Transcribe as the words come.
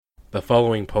The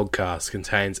following podcast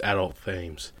contains adult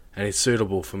themes and is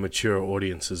suitable for mature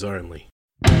audiences only.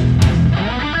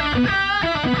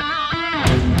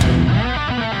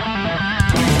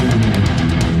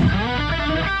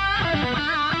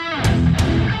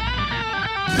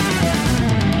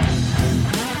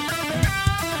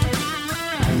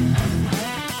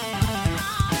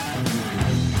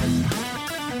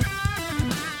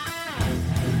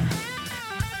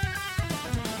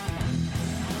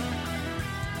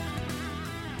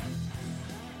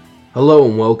 Hello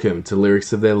and welcome to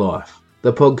Lyrics of Their Life,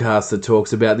 the podcast that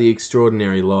talks about the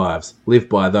extraordinary lives lived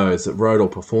by those that wrote or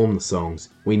performed the songs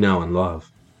we know and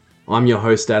love. I'm your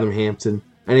host Adam Hampton,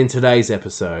 and in today's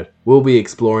episode, we'll be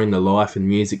exploring the life and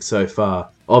music so far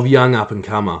of young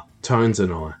up-and-comer Tones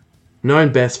and I.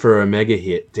 Known best for her mega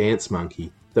hit Dance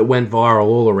Monkey that went viral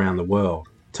all around the world,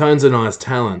 Tones and I's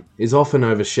talent is often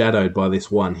overshadowed by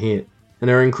this one hit, and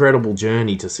her incredible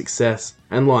journey to success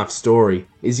and life story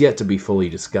is yet to be fully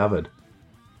discovered.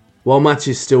 While much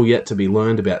is still yet to be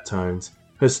learned about Tones,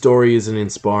 her story is an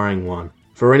inspiring one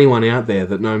for anyone out there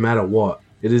that no matter what,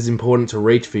 it is important to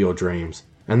reach for your dreams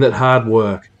and that hard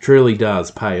work truly does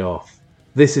pay off.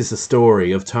 This is the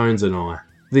story of Tones and I.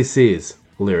 This is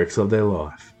Lyrics of Their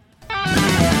Life.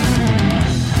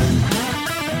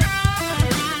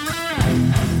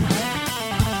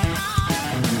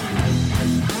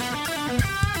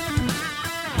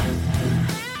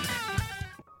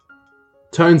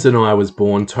 Tones and I was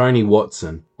born Tony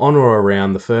Watson on or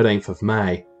around the 13th of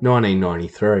May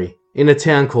 1993 in a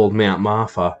town called Mount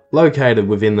Martha, located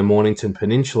within the Mornington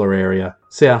Peninsula area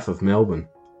south of Melbourne.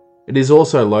 It is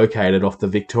also located off the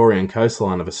Victorian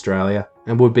coastline of Australia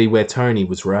and would be where Tony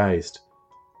was raised.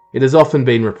 It has often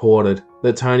been reported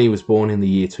that Tony was born in the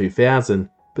year 2000,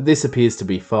 but this appears to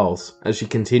be false as she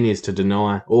continues to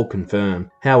deny or confirm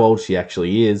how old she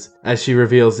actually is, as she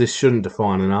reveals this shouldn't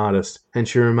define an artist and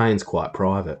she remains quite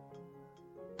private.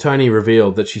 Tony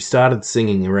revealed that she started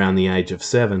singing around the age of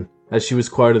 7, as she was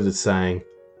quoted as saying,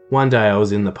 "One day I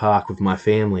was in the park with my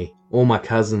family, all my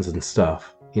cousins and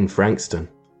stuff, in Frankston.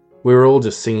 We were all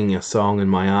just singing a song and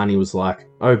my auntie was like,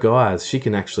 'Oh guys, she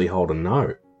can actually hold a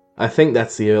note.' I think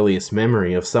that's the earliest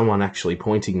memory of someone actually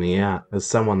pointing me out as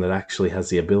someone that actually has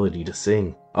the ability to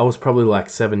sing. I was probably like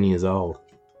 7 years old."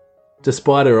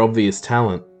 Despite her obvious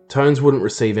talent, Tones wouldn't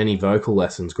receive any vocal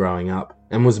lessons growing up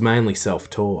and was mainly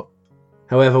self-taught.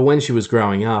 However, when she was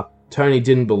growing up, Tony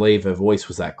didn't believe her voice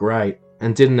was that great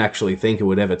and didn't actually think it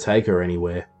would ever take her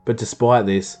anywhere, but despite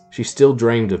this, she still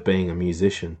dreamed of being a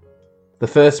musician. The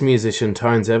first musician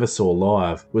Tones ever saw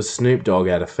live was Snoop Dogg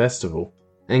at a festival.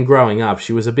 And growing up,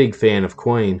 she was a big fan of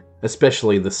Queen,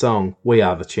 especially the song We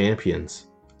Are the Champions.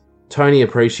 Tony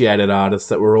appreciated artists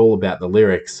that were all about the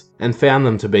lyrics and found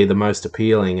them to be the most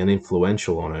appealing and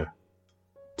influential on her.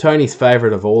 Tony's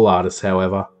favourite of all artists,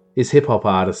 however, is hip-hop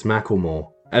artist Macklemore,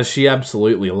 as she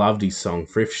absolutely loved his song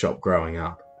Thrift Shop growing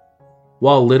up.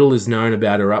 While little is known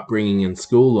about her upbringing and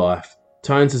school life,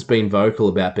 Tones has been vocal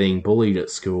about being bullied at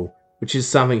school, which is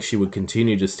something she would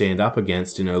continue to stand up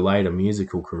against in her later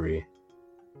musical career.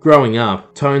 Growing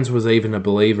up, Tones was even a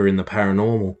believer in the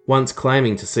paranormal, once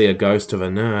claiming to see a ghost of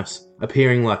a nurse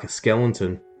appearing like a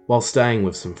skeleton while staying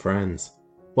with some friends.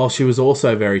 While she was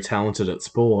also very talented at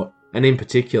sport, and in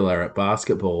particular at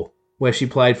basketball, where she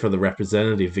played for the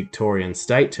representative Victorian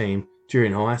state team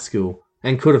during high school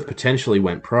and could have potentially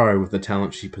went pro with the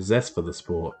talent she possessed for the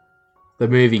sport. The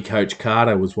movie Coach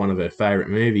Carter was one of her favourite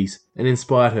movies and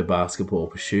inspired her basketball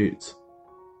pursuits.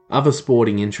 Other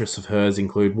sporting interests of hers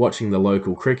include watching the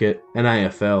local cricket and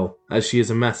AFL, as she is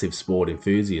a massive sport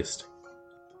enthusiast.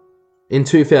 In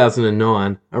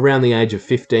 2009, around the age of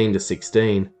 15 to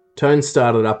 16, Tones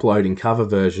started uploading cover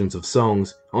versions of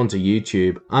songs onto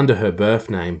YouTube under her birth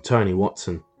name, Tony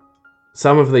Watson.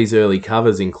 Some of these early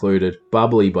covers included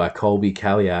Bubbly by Colby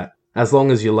Calliot, As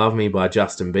Long As You Love Me by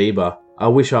Justin Bieber, I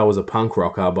Wish I Was a Punk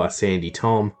Rocker by Sandy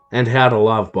Tom, and How to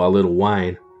Love by Lil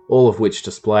Wayne, all of which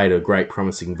displayed her great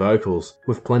promising vocals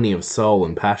with plenty of soul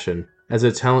and passion, as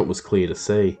her talent was clear to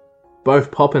see. Both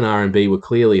pop and R&B were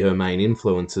clearly her main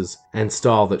influences and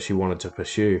style that she wanted to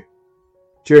pursue.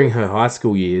 During her high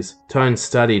school years, Tones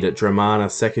studied at Dramana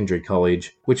Secondary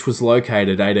College, which was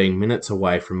located 18 minutes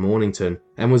away from Mornington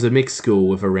and was a mixed school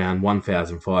with around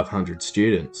 1,500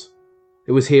 students.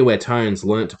 It was here where Tones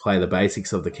learnt to play the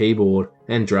basics of the keyboard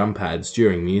and drum pads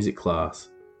during music class.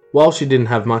 While she didn't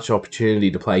have much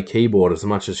opportunity to play keyboard as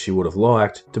much as she would have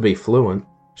liked to be fluent,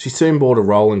 she soon bought a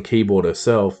Roland keyboard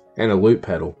herself and a loop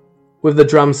pedal. With the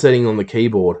drum setting on the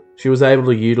keyboard, she was able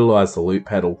to utilise the loop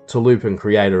pedal to loop and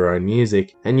create her own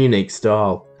music and unique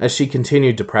style, as she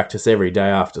continued to practice every day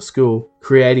after school,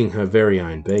 creating her very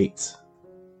own beats.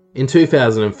 In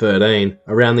 2013,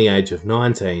 around the age of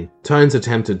 19, Tones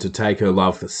attempted to take her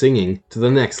love for singing to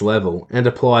the next level and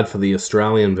applied for the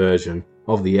Australian version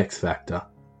of The X Factor.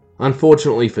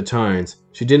 Unfortunately for Tones,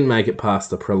 she didn't make it past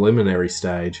the preliminary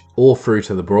stage or through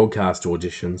to the broadcast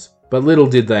auditions, but little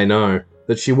did they know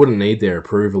that she wouldn't need their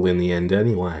approval in the end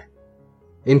anyway.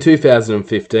 In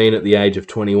 2015, at the age of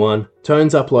 21,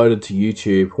 Tones uploaded to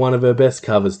YouTube one of her best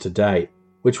covers to date,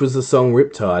 which was the song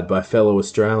Riptide by fellow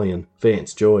Australian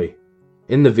Vance Joy.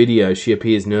 In the video, she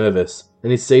appears nervous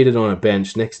and is seated on a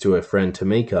bench next to her friend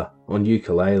Hitmaker on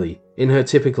ukulele, in her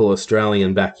typical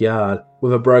Australian backyard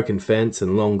with a broken fence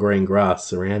and long green grass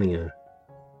surrounding her.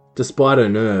 Despite her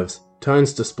nerves,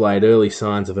 Tones displayed early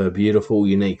signs of her beautiful,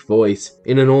 unique voice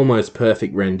in an almost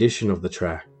perfect rendition of the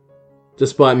track.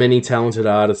 Despite many talented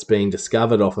artists being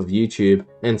discovered off of YouTube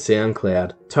and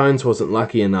SoundCloud, Tones wasn't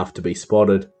lucky enough to be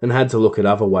spotted and had to look at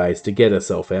other ways to get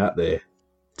herself out there.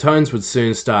 Tones would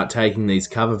soon start taking these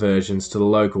cover versions to the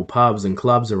local pubs and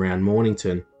clubs around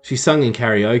Mornington. She sung in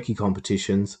karaoke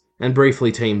competitions and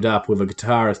briefly teamed up with a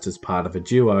guitarist as part of a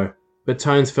duo, but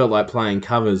Tones felt like playing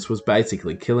covers was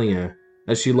basically killing her,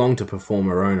 as she longed to perform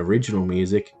her own original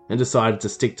music and decided to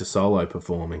stick to solo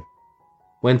performing.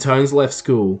 When Tones left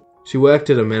school, she worked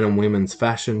at a men and women's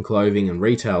fashion, clothing and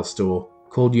retail store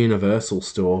called Universal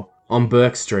Store on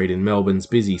Burke Street in Melbourne's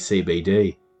busy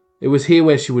CBD. It was here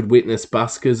where she would witness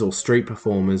buskers or street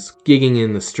performers gigging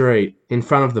in the street in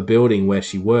front of the building where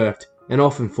she worked, and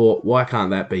often thought, why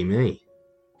can't that be me?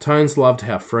 Tones loved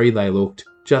how free they looked,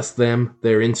 just them,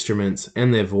 their instruments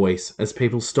and their voice, as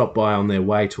people stopped by on their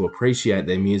way to appreciate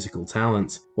their musical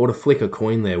talents or to flick a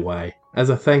coin their way as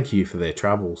a thank you for their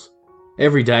troubles.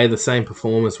 Every day the same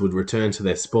performers would return to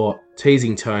their spot,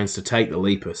 teasing Tones to take the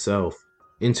leap herself.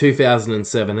 In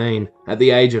 2017, at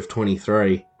the age of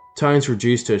 23, Tones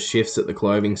reduced her shifts at the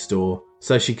clothing store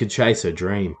so she could chase her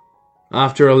dream.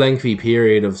 After a lengthy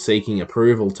period of seeking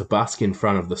approval to busk in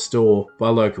front of the store by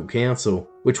local council,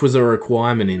 which was a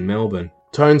requirement in Melbourne,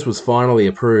 Tones was finally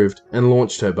approved and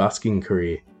launched her busking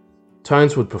career.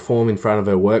 Tones would perform in front of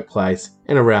her workplace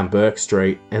and around Burke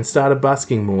Street and started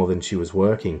busking more than she was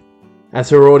working. As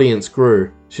her audience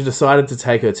grew, she decided to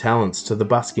take her talents to the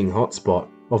busking hotspot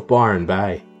of Byron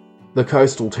Bay. The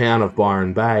coastal town of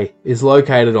Byron Bay is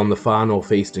located on the far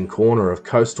northeastern corner of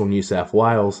coastal New South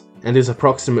Wales and is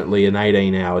approximately an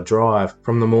 18-hour drive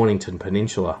from the Mornington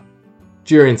Peninsula.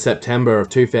 During September of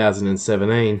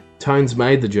 2017, Tones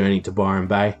made the journey to Byron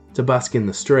Bay to busk in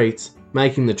the streets,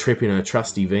 making the trip in her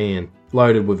trusty van,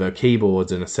 loaded with her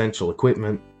keyboards and essential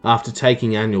equipment, after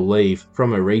taking annual leave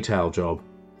from her retail job.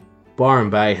 Byron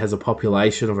Bay has a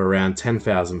population of around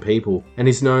 10,000 people and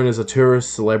is known as a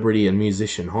tourist, celebrity and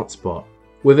musician hotspot.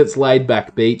 With its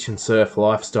laid-back beach and surf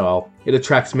lifestyle, it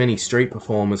attracts many street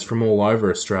performers from all over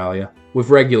Australia, with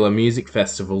regular music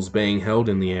festivals being held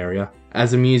in the area,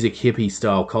 as a music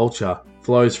hippie-style culture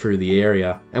flows through the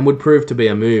area and would prove to be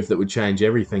a move that would change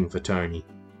everything for Tony.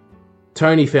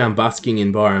 Tony found busking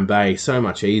in Byron Bay so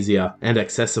much easier and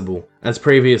accessible, as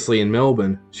previously in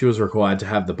Melbourne she was required to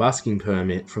have the busking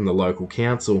permit from the local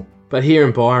council, but here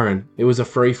in Byron it was a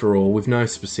free-for-all with no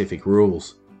specific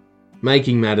rules.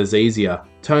 Making matters easier,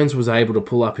 Tones was able to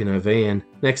pull up in her van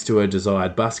next to her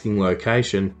desired busking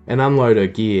location and unload her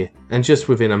gear, and just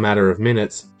within a matter of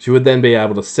minutes she would then be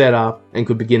able to set up and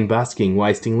could begin busking,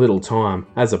 wasting little time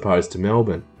as opposed to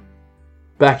Melbourne.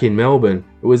 Back in Melbourne,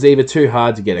 it was either too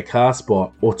hard to get a car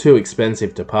spot or too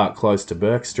expensive to park close to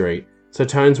Burke Street, so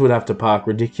Tones would have to park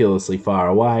ridiculously far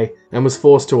away and was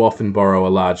forced to often borrow a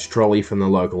large trolley from the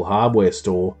local hardware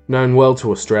store, known well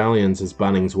to Australians as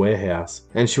Bunnings Warehouse,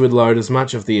 and she would load as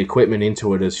much of the equipment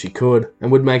into it as she could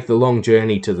and would make the long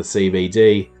journey to the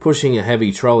CBD, pushing a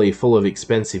heavy trolley full of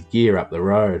expensive gear up the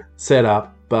road, set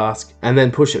up, busk, and then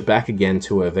push it back again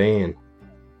to her van.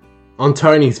 On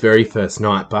Tony's very first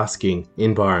night busking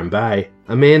in Byron Bay,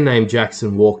 a man named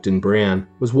Jackson Walkden Brown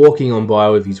was walking on by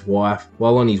with his wife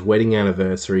while on his wedding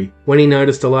anniversary when he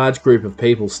noticed a large group of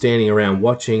people standing around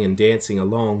watching and dancing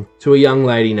along to a young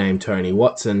lady named Toni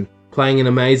Watson playing an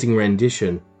amazing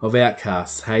rendition of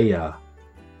Outkast's Hey Ya.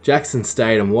 Jackson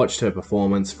stayed and watched her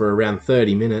performance for around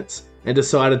 30 minutes and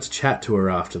decided to chat to her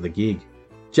after the gig.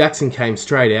 Jackson came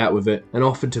straight out with it and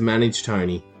offered to manage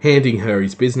Toni, handing her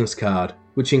his business card,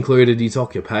 which included his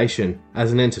occupation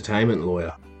as an entertainment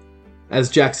lawyer. As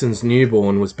Jackson's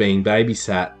newborn was being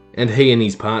babysat and he and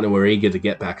his partner were eager to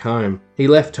get back home, he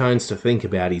left Tones to think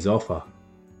about his offer.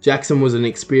 Jackson was an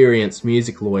experienced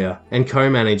music lawyer and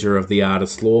co-manager of the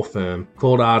artist law firm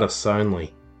called Artists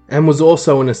Only, and was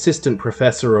also an assistant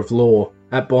professor of law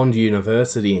at Bond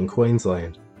University in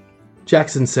Queensland.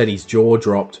 Jackson said his jaw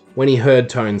dropped when he heard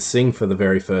Tones sing for the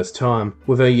very first time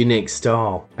with her unique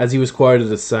style, as he was quoted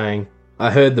as saying,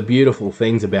 "I heard the beautiful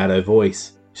things about her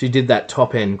voice. She did that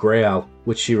top-end growl,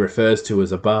 which she refers to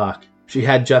as a bark. She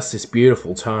had just this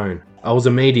beautiful tone. I was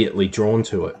immediately drawn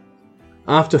to it."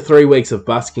 After 3 weeks of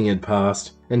busking had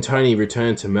passed, and Toni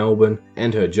returned to Melbourne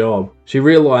and her job, she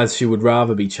realised she would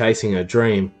rather be chasing her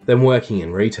dream than working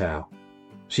in retail.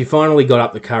 She finally got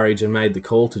up the courage and made the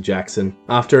call to Jackson,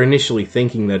 after initially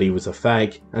thinking that he was a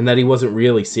fake and that he wasn't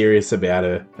really serious about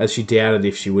her, as she doubted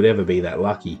if she would ever be that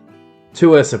lucky.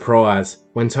 To her surprise,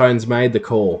 when Tones made the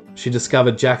call, she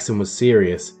discovered Jackson was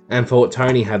serious and thought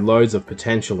Toni had loads of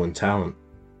potential and talent.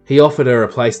 He offered her a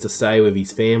place to stay with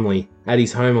his family at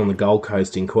his home on the Gold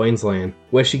Coast in Queensland,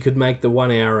 where she could make the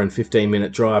 1 hour and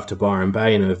 15-minute drive to Byron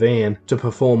Bay in her van to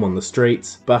perform on the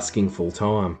streets, busking full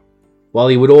time. While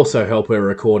he would also help her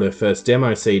record her first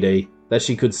demo CD that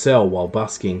she could sell while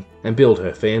busking and build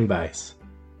her fan base.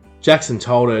 Jackson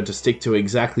told her to stick to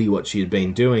exactly what she had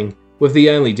been doing, with the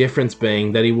only difference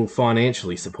being that he will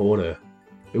financially support her.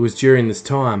 It was during this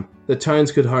time that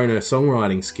Tones could hone her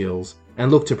songwriting skills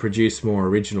and look to produce more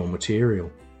original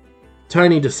material.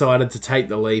 Toni decided to take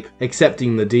the leap,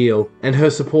 accepting the deal, and her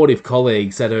supportive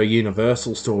colleagues at her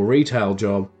Universal Store retail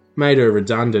job made her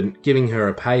redundant, giving her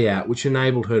a payout which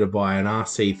enabled her to buy an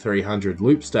RC300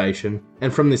 loop station,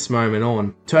 and from this moment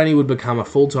on, Toni would become a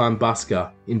full-time busker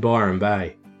in Byron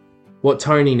Bay. What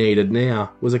Toni needed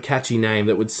now was a catchy name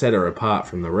that would set her apart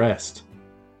from the rest.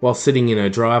 While sitting in her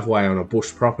driveway on a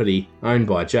bush property owned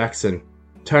by Jackson,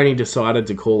 Toni decided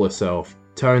to call herself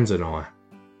Tones and I.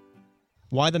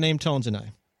 Why the name Tones and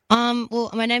I?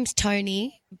 Well, my name's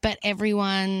Toni, but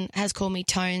everyone has called me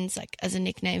Tones, like, as a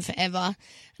nickname forever.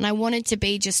 And I wanted to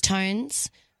be just Tones,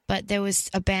 but there was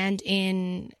a band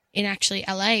in actually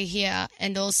LA here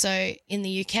and also in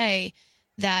the UK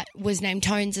that was named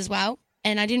Tones as well.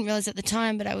 And I didn't realize at the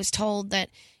time, but I was told that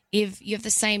if you have the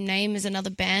same name as another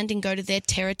band and go to their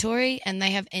territory and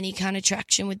they have any kind of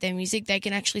traction with their music, they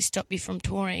can actually stop you from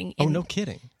touring. Oh, no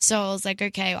kidding. So I was like,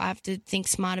 okay, I have to think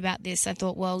smart about this. I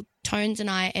thought, well, Tones and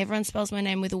I, everyone spells my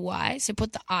name with a Y, so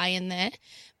put the I in there,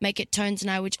 make it Tones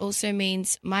and I, which also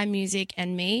means my music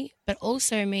and me, but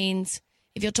also means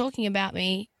if you're talking about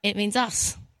me, it means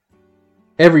us.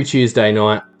 Every Tuesday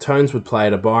night, Tones would play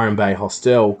at a Byron Bay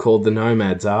hostel called the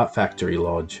Nomads Art Factory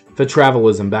Lodge for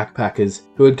travellers and backpackers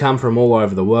who had come from all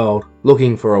over the world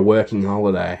looking for a working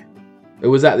holiday. It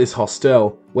was at this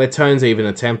hostel where Tones even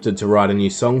attempted to write a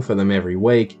new song for them every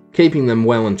week, keeping them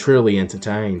well and truly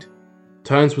entertained.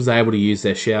 Tones was able to use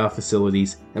their shower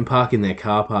facilities and park in their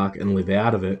car park and live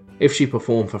out of it if she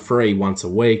performed for free once a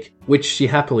week, which she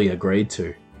happily agreed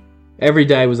to. Every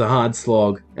day was a hard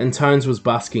slog, and Tones was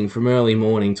busking from early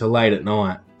morning to late at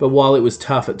night, but while it was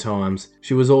tough at times,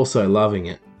 she was also loving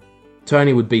it.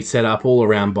 Toni would be set up all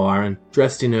around Byron,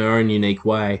 dressed in her own unique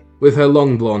way, with her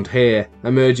long blonde hair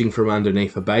emerging from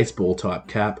underneath a baseball-type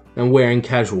cap and wearing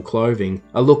casual clothing,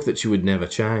 a look that she would never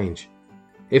change.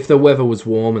 If the weather was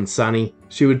warm and sunny,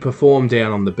 she would perform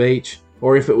down on the beach,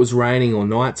 or if it was raining or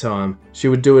nighttime, she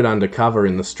would do it undercover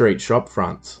in the street shop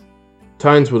fronts.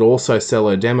 Tones would also sell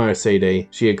her demo CD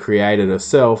she had created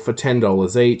herself for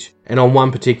 $10 each, and on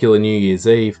one particular New Year's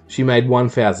Eve, she made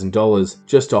 $1,000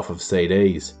 just off of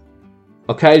CDs.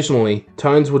 Occasionally,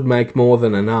 Tones would make more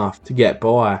than enough to get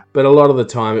by, but a lot of the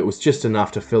time it was just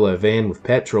enough to fill her van with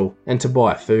petrol and to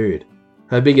buy food.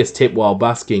 Her biggest tip while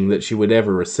busking that she would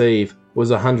ever receive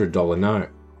was a $100 note.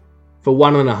 For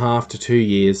 1.5 to 2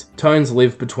 years, Tones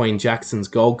lived between Jackson's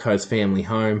Gold Coast family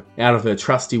home out of her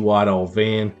trusty white old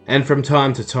van, and from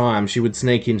time to time she would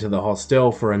sneak into the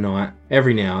hostel for a night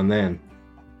every now and then.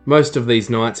 Most of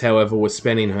these nights, however, were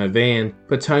spent in her van,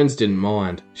 but Tones didn't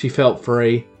mind. She felt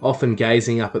free, often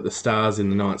gazing up at the stars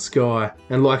in the night sky,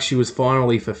 and like she was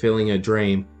finally fulfilling her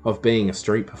dream of being a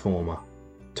street performer.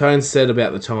 Tones said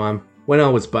about the time, "When I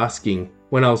was busking,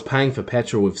 when I was paying for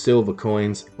petrol with silver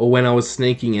coins, or when I was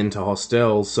sneaking into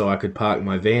hostels so I could park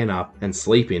my van up and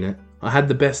sleep in it, I had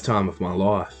the best time of my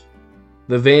life."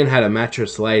 The van had a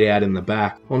mattress laid out in the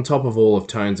back on top of all of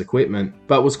Tones' equipment,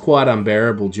 but was quite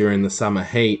unbearable during the summer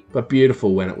heat, but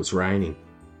beautiful when it was raining.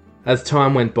 As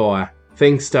time went by,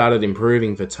 things started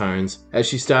improving for Tones as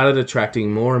she started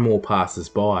attracting more and more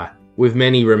passers-by, with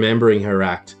many remembering her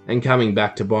act and coming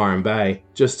back to Byron Bay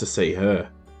just to see her.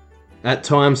 At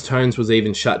times, Tones was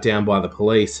even shut down by the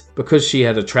police because she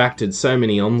had attracted so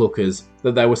many onlookers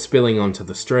that they were spilling onto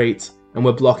the streets and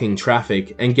were blocking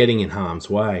traffic and getting in harm's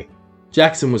way.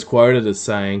 Jackson was quoted as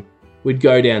saying, "We'd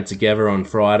go down together on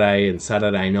Friday and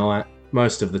Saturday night.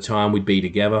 Most of the time we'd be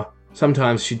together.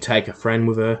 Sometimes she'd take a friend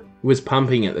with her. It was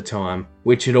pumping at the time,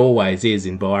 which it always is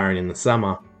in Byron in the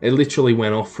summer. It literally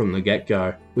went off from the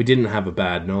get-go. We didn't have a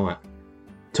bad night.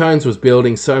 Tones was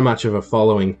building so much of a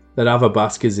following that other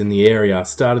buskers in the area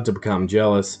started to become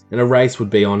jealous, and a race would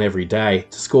be on every day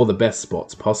to score the best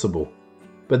spots possible.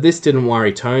 But this didn't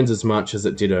worry Tones as much as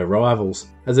it did her rivals,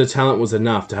 as her talent was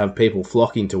enough to have people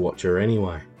flocking to watch her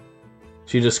anyway.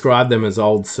 She described them as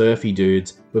old surfy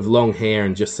dudes with long hair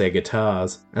and just their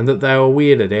guitars, and that they were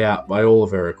weirded out by all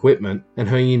of her equipment and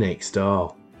her unique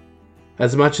style.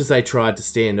 As much as they tried to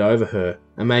stand over her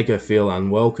and make her feel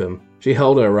unwelcome, she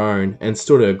held her own and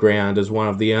stood her ground as one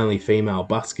of the only female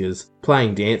buskers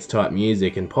playing dance-type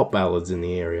music and pop ballads in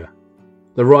the area.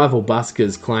 The rival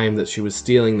buskers claimed that she was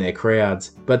stealing their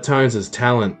crowds, but Tones'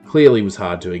 talent clearly was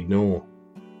hard to ignore.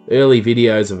 Early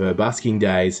videos of her busking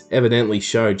days evidently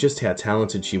showed just how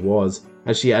talented she was,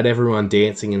 as she had everyone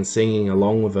dancing and singing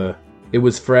along with her. It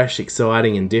was fresh,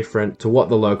 exciting and different to what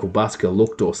the local busker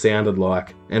looked or sounded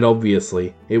like, and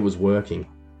obviously, it was working.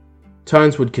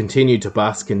 Tones would continue to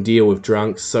busk and deal with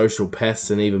drunks, social pests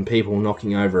and even people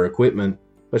knocking over equipment,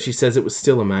 but she says it was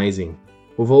still amazing.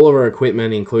 With all of her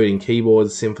equipment, including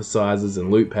keyboards, synthesizers and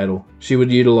loop pedal, she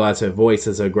would utilize her voice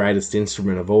as her greatest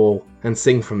instrument of all, and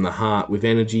sing from the heart with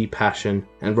energy, passion,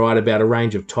 and write about a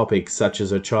range of topics such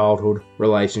as her childhood,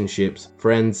 relationships,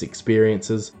 friends,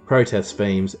 experiences, protest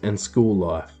themes, and school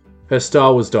life. Her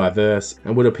style was diverse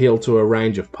and would appeal to a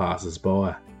range of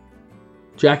passers-by.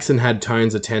 Jackson had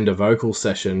Tones attend a vocal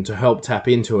session to help tap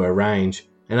into her range,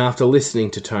 and after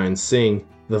listening to Tones sing,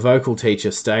 the vocal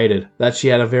teacher stated that she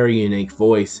had a very unique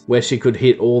voice where she could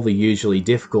hit all the usually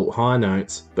difficult high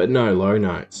notes, but no low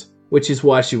notes, which is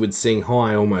why she would sing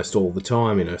high almost all the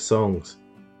time in her songs.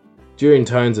 During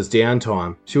Tones'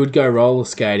 downtime, she would go roller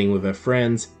skating with her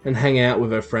friends and hang out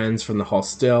with her friends from the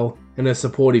hostel and a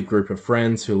supportive group of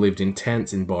friends who lived in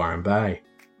tents in Byron Bay.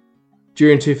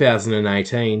 During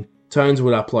 2018, Tones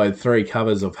would upload 3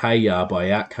 covers of Hey Ya by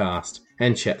Outkast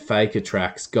and Chet Faker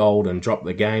tracks Gold and Drop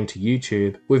the Game to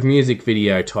YouTube with music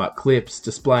video type clips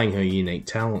displaying her unique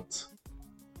talents.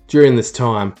 During this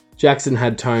time, Jackson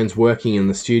had Tones working in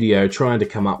the studio trying to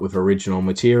come up with original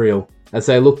material as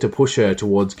they looked to push her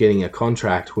towards getting a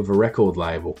contract with a record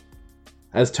label.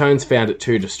 As Tones found it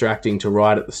too distracting to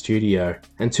write at the studio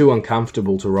and too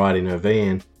uncomfortable to write in her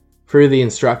van, through the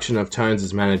instruction of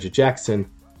Tones' manager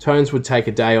Jackson, Tones would take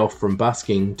a day off from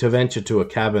busking to venture to a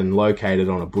cabin located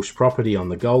on a bush property on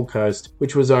the Gold Coast,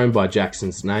 which was owned by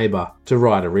Jackson's neighbour, to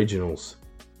write originals.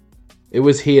 It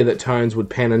was here that Tones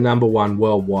would pen a #1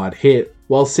 worldwide hit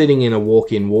while sitting in a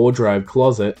walk-in wardrobe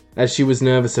closet as she was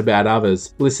nervous about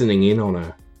others listening in on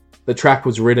her. The track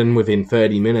was written within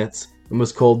 30 minutes and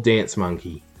was called Dance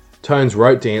Monkey. Tones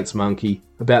wrote Dance Monkey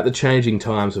about the changing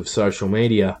times of social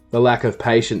media, the lack of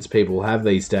patience people have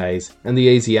these days, and the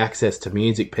easy access to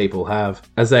music people have,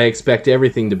 as they expect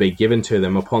everything to be given to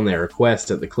them upon their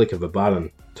request at the click of a button.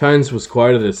 Tones was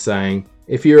quoted as saying,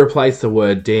 "If you replace the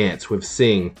word dance with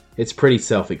sing, it's pretty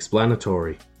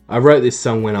self-explanatory. I wrote this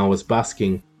song when I was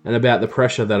busking, and about the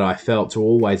pressure that I felt to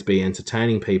always be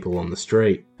entertaining people on the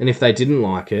street, and if they didn't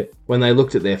like it, when they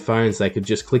looked at their phones they could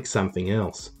just click something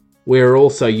else. We are all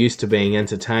so used to being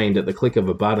entertained at the click of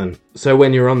a button, so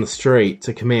when you're on the street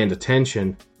to command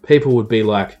attention, people would be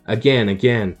like,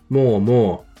 again,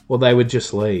 more, or they would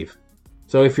just leave.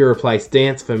 So if you replace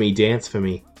dance for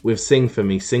me with sing for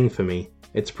me,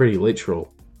 it's pretty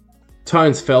literal."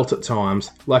 Tones felt at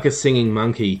times like a singing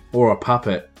monkey or a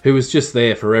puppet who was just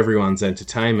there for everyone's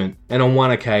entertainment, and on one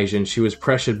occasion she was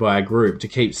pressured by a group to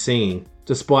keep singing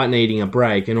despite needing a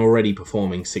break and already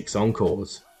performing 6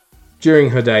 encores.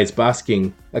 During her days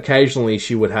busking, occasionally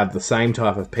she would have the same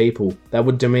type of people that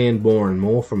would demand more and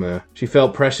more from her. She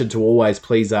felt pressured to always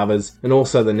please others and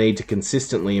also the need to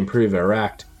consistently improve her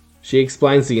act. She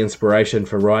explains the inspiration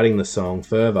for writing the song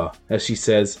further, as she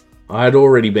says, "I had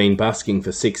already been busking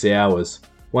for 6 hours.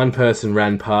 One person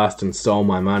ran past and stole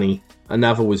my money.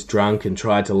 Another was drunk and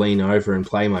tried to lean over and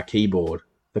play my keyboard.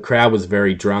 The crowd was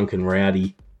very drunk and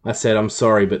rowdy. I said, I'm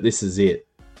sorry, but this is it.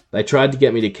 They tried to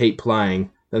get me to keep playing,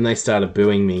 then they started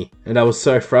booing me, and I was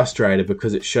so frustrated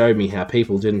because it showed me how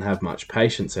people didn't have much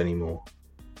patience anymore."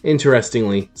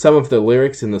 Interestingly, some of the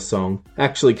lyrics in the song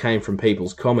actually came from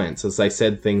people's comments as they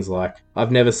said things like,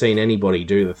 "I've never seen anybody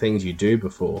do the things you do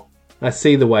before. I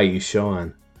see the way you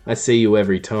shine. I see you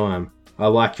every time. I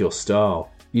like your style.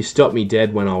 You stop me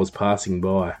dead when I was passing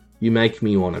by. You make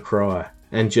me want to cry.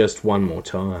 And just one more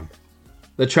time."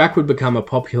 The track would become a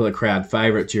popular crowd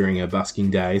favourite during her busking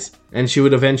days, and she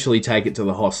would eventually take it to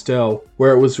the hostel,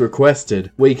 where it was requested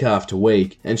week after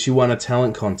week, and she won a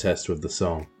talent contest with the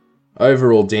song.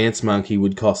 Overall, Dance Monkey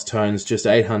would cost Tones just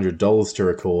 $800 to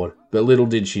record, but little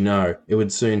did she know it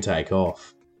would soon take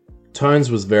off.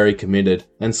 Tones was very committed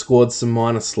and scored some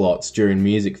minor slots during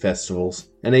music festivals,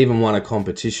 and even won a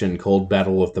competition called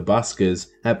Battle of the Buskers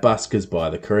at Buskers by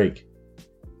the Creek.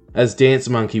 As Dance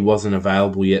Monkey wasn't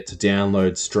available yet to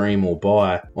download, stream or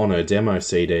buy on her demo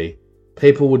CD,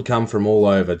 people would come from all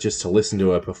over just to listen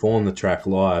to her perform the track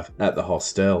live at the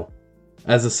hostel.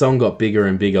 As the song got bigger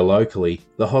and bigger locally,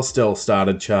 the hostel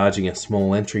started charging a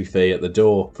small entry fee at the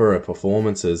door for her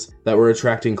performances that were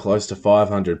attracting close to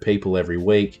 500 people every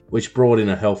week, which brought in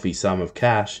a healthy sum of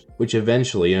cash, which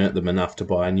eventually earned them enough to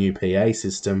buy a new PA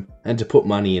system and to put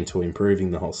money into improving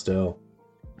the hostel.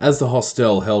 As the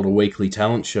hostel held a weekly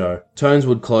talent show, Tones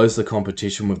would close the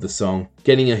competition with the song,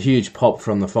 getting a huge pop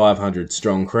from the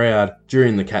 500-strong crowd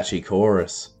during the catchy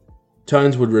chorus.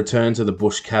 Tones would return to the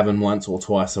Bush cabin once or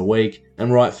twice a week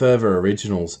and write further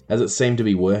originals, as it seemed to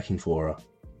be working for her.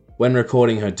 When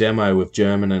recording her demo with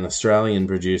German and Australian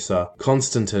producer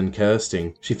Konstantin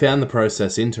Kirsting, she found the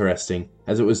process interesting,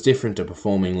 as it was different to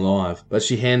performing live, but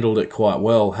she handled it quite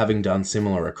well, having done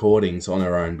similar recordings on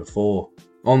her own before.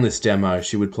 On this demo,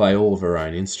 she would play all of her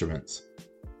own instruments.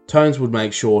 Tones would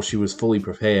make sure she was fully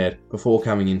prepared before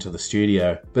coming into the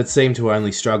studio, but seemed to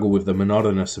only struggle with the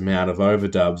monotonous amount of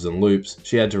overdubs and loops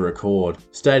she had to record,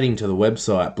 stating to the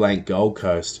website Blank Gold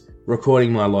Coast,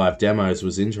 "Recording my live demos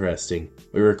was interesting.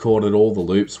 We recorded all the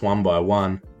loops one by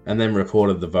one, and then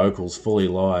recorded the vocals fully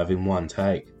live in one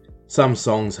take. Some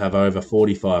songs have over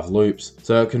 45 loops,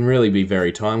 so it can really be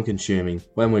very time consuming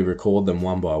when we record them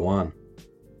one by one."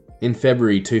 In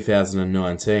February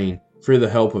 2019, through the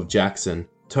help of Jackson,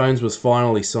 Tones was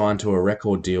finally signed to a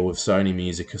record deal with Sony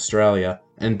Music Australia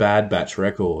and Bad Batch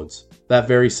Records. That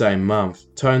very same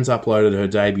month, Tones uploaded her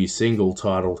debut single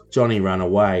titled Johnny Run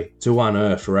Away to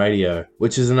Unearthed Radio,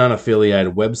 which is an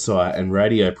unaffiliated website and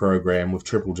radio program with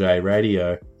Triple J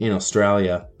Radio in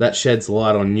Australia that sheds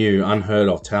light on new, unheard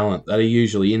of talent that are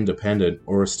usually independent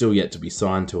or are still yet to be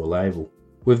signed to a label.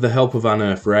 With the help of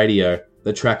Unearthed Radio,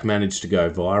 the track managed to go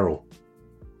viral.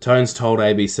 Tones told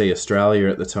ABC Australia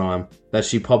at the time that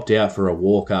she popped out for a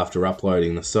walk after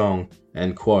uploading the song,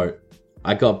 and quote,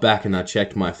 "I got back and I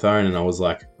checked my phone and I was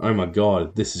like, oh my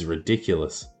god, this is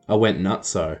ridiculous. I went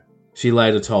nutso." She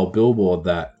later told Billboard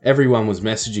that everyone was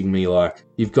messaging me like,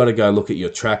 "You've got to go look at your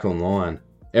track online."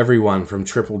 Everyone from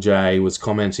Triple J was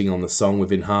commenting on the song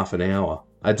within half an hour.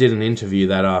 I did an interview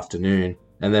that afternoon,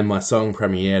 and then my song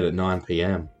premiered at 9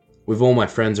 PM. With all my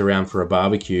friends around for a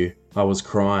barbecue, I was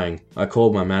crying. I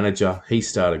called my manager, he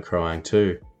started crying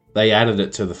too. They added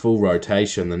it to the full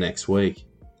rotation the next week.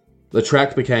 The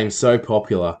track became so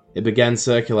popular, it began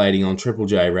circulating on Triple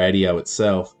J Radio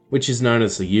itself, which is known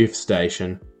as the youth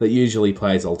station that usually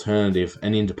plays alternative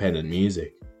and independent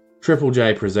music. Triple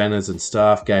J presenters and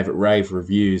staff gave it rave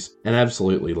reviews and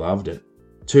absolutely loved it.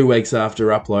 2 weeks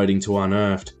after uploading to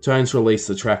Unearthed, Tones released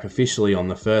the track officially on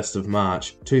the 1st of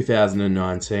March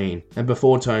 2019, and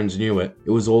before Tones knew it,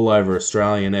 it was all over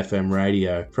Australian FM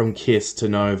radio, from KISS to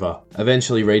Nova,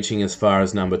 eventually reaching as far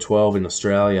as number 12 in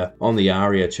Australia on the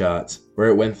ARIA charts, where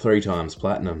it went 3 times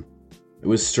platinum. It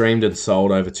was streamed and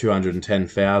sold over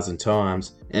 210,000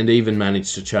 times, and even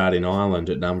managed to chart in Ireland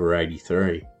at number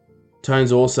 83.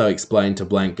 Tones also explained to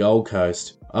Blank Gold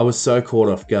Coast, "I was so caught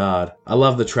off guard. I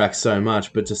love the track so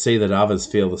much, but to see that others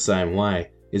feel the same way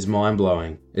is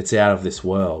mind-blowing. It's out of this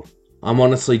world. I'm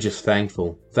honestly just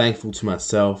thankful. Thankful to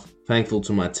myself, thankful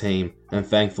to my team, and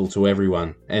thankful to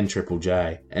everyone, and Triple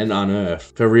J, and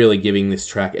Unearthed, for really giving this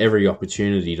track every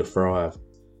opportunity to thrive."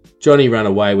 Johnny Run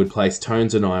Away would place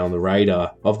Tones and I on the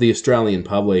radar of the Australian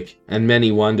public, and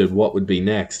many wondered what would be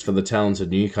next for the talented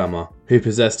newcomer, who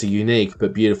possessed a unique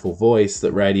but beautiful voice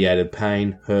that radiated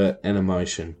pain, hurt, and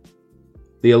emotion.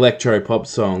 The electro-pop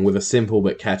song, with a simple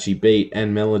but catchy beat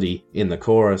and melody in the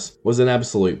chorus, was an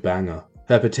absolute banger.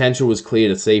 Her potential was clear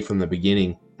to see from the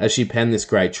beginning, as she penned this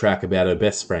great track about her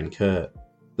best friend Kurt.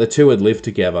 The two had lived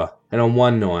together, and on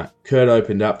one night, Kurt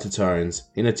opened up to Tones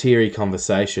in a teary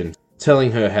conversation,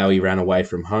 telling her how he ran away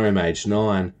from home aged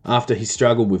 9 after he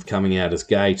struggled with coming out as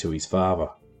gay to his father.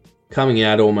 Coming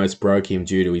out almost broke him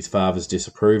due to his father's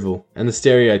disapproval and the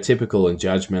stereotypical and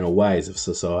judgmental ways of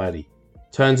society.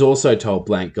 Tones also told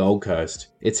Blank Gold Coast,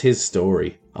 "It's his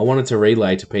story. I wanted to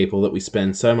relay to people that we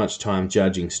spend so much time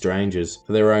judging strangers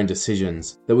for their own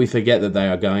decisions that we forget that they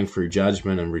are going through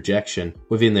judgment and rejection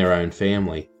within their own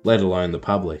family, let alone the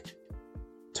public."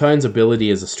 Tones'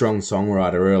 ability as a strong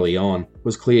songwriter early on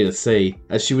was clear to see,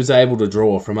 as she was able to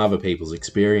draw from other people's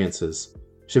experiences.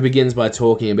 She begins by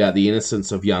talking about the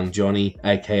innocence of young Johnny,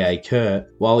 aka Kurt,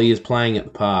 while he is playing at the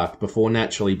park before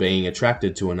naturally being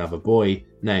attracted to another boy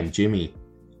named Jimmy.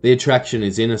 The attraction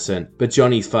is innocent, but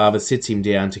Johnny's father sits him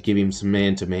down to give him some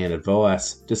man-to-man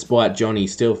advice, despite Johnny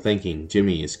still thinking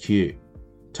Jimmy is cute.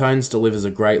 Tones delivers a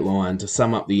great line to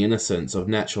sum up the innocence of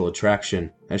natural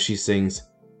attraction as she sings,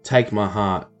 "Take my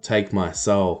heart, take my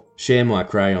soul, share my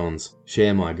crayons,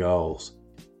 share my goals."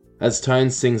 As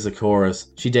Tones sings the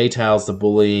chorus, she details the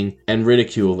bullying and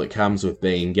ridicule that comes with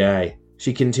being gay.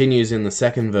 She continues in the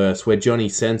second verse where Johnny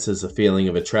senses a feeling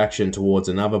of attraction towards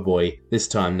another boy, this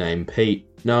time named Pete,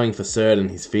 knowing for certain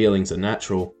his feelings are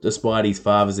natural, despite his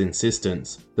father's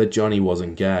insistence that Johnny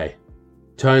wasn't gay.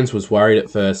 Tones was worried at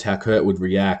first how Kurt would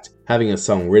react, having a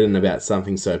song written about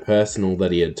something so personal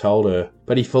that he had told her,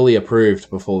 but he fully approved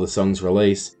before the song's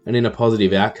release, and in a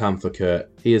positive outcome for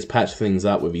Kurt, he has patched things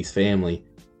up with his family.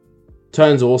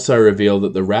 Tones also revealed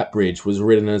that the rap bridge was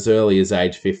written as early as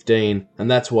age 15, and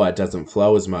that's why it doesn't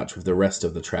flow as much with the rest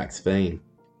of the track's theme.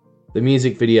 The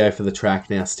music video for the track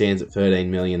now stands at 13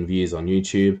 million views on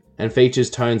YouTube, and features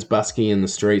Tones busking in the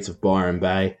streets of Byron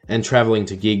Bay and travelling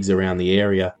to gigs around the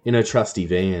area in a trusty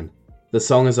van. The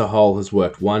song as a whole has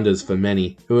worked wonders for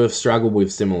many who have struggled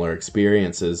with similar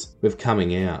experiences with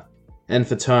coming out. And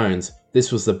for Tones,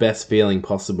 this was the best feeling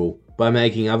possible, by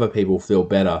making other people feel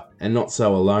better and not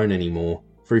so alone anymore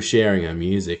through sharing her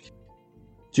music.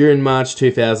 During March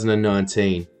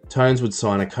 2019, Tones would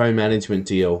sign a co-management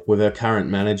deal with her current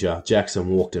manager Jackson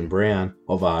Walkden Brown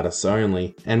of Artists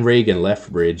Only and Regan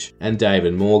Lethbridge and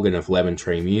David Morgan of Lemon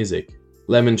Tree Music.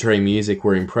 Lemon Tree Music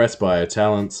were impressed by her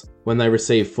talents when they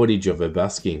received footage of her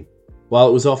busking. While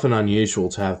it was often unusual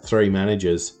to have 3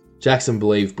 managers, Jackson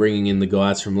believed bringing in the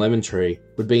guys from Lemon Tree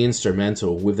would be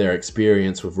instrumental with their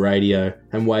experience with radio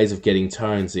and ways of getting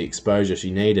Tones the exposure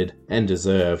she needed and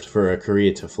deserved for her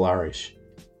career to flourish.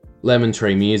 Lemon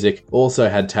Tree Music also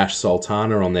had Tash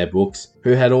Sultana on their books,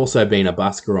 who had also been a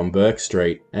busker on Burke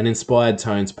Street and inspired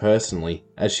Tones personally,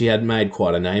 as she had made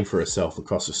quite a name for herself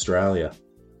across Australia.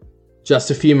 Just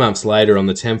a few months later, on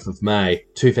the 10th of May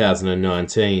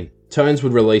 2019, Tones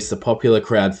would release the popular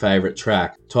crowd favourite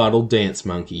track titled Dance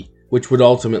Monkey, which would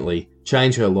ultimately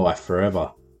change her life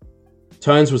forever.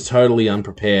 Tones was totally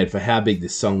unprepared for how big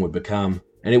this song would become,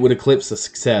 and it would eclipse the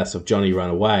success of Johnny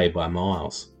Runaway by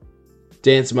miles.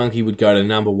 Dance Monkey would go to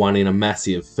number 1 in a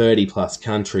massive 30 plus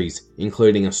countries,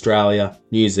 including Australia,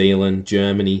 New Zealand,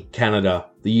 Germany, Canada,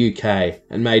 the UK,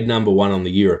 and made number 1 on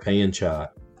the European chart.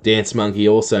 Dance Monkey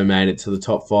also made it to the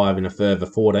top 5 in a further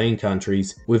 14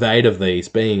 countries, with 8 of these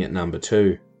being at number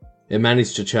 2. It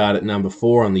managed to chart at number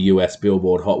 4 on the US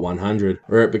Billboard Hot 100,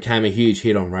 where it became a huge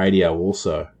hit on radio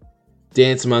also.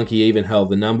 Dance Monkey even held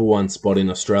the number 1 spot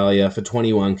in Australia for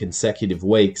 21 consecutive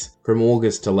weeks from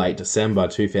August to late December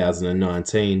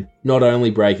 2019, not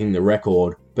only breaking the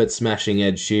record, but smashing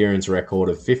Ed Sheeran's record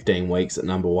of 15 weeks at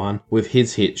number 1 with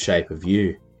his hit Shape of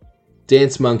You.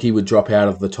 Dance Monkey would drop out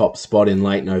of the top spot in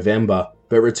late November,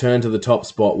 but return to the top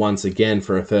spot once again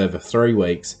for a further 3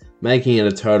 weeks, making it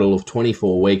a total of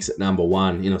 24 weeks at number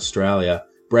 1 in Australia,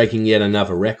 breaking yet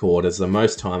another record as the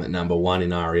most time at number 1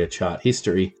 in ARIA chart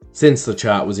history since the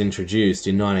chart was introduced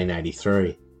in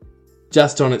 1983.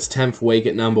 Just on its 10th week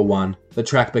at number 1, the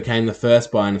track became the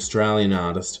first by an Australian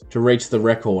artist to reach the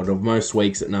record of most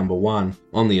weeks at number 1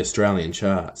 on the Australian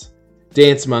charts.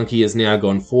 Dance Monkey has now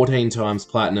gone 14 times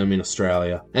platinum in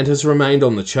Australia and has remained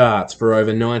on the charts for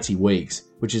over 90 weeks,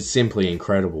 which is simply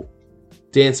incredible.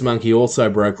 Dance Monkey also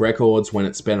broke records when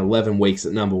it spent 11 weeks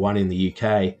at number 1 in the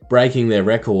UK, breaking their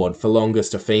record for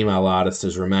longest a female artist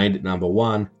has remained at number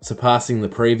 1, surpassing the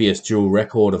previous dual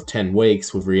record of 10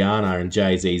 weeks with Rihanna and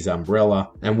Jay-Z's Umbrella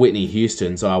and Whitney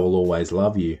Houston's I Will Always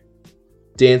Love You.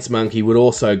 Dance Monkey would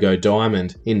also go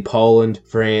diamond in Poland,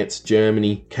 France,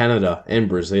 Germany, Canada and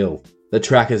Brazil. The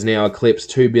track has now eclipsed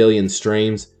 2 billion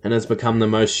streams and has become the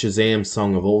most Shazam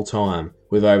song of all time,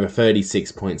 with over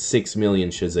 36.6 million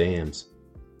Shazams.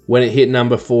 When it hit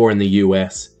number 4 in the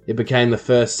US, it became the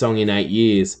first song in 8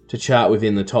 years to chart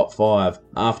within the top 5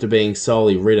 after being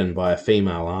solely written by a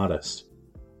female artist.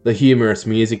 The humorous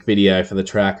music video for the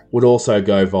track would also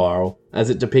go viral, as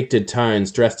it depicted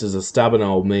Tones dressed as a stubborn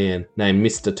old man named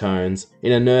Mr. Tones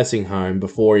in a nursing home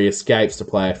before he escapes to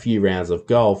play a few rounds of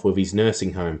golf with his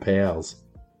nursing home pals.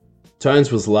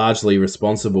 Tones was largely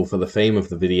responsible for the theme of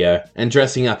the video, and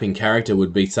dressing up in character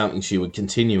would be something she would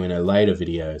continue in her later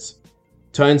videos.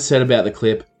 Tones said about the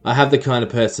clip, "I have the kind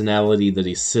of personality that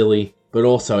is silly, but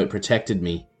also it protected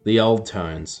me, the old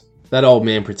Tones. That old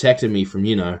man protected me from,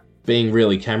 being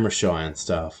really camera shy and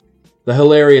stuff." The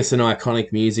hilarious and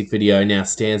iconic music video now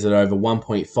stands at over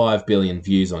 1.5 billion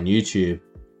views on YouTube.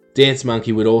 Dance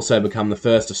Monkey would also become the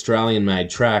first Australian-made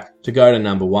track to go to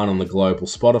number 1 on the global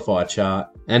Spotify chart,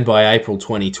 and by April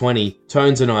 2020,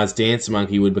 Tones and I's Dance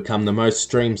Monkey would become the most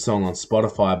streamed song on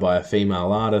Spotify by a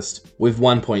female artist, with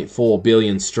 1.4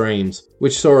 billion streams,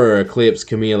 which saw her eclipse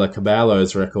Camila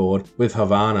Cabello's record with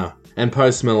Havana and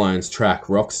Post Malone's track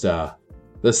Rockstar.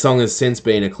 The song has since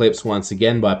been eclipsed once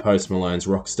again by Post Malone's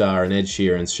Rockstar and Ed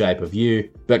Sheeran's Shape of You,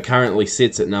 but currently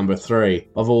sits at number 3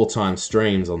 of all-time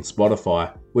streams on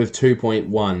Spotify, with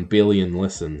 2.1 billion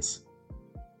listens.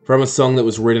 From a song that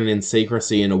was written in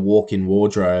secrecy in a walk-in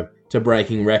wardrobe, to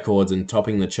breaking records and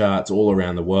topping the charts all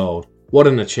around the world, what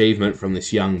an achievement from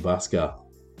this young busker.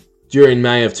 During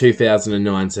May of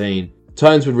 2019,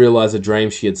 Tones would realise a dream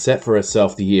she had set for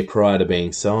herself the year prior to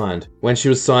being signed, when she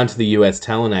was signed to the US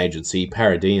talent agency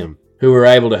Paradigm, who were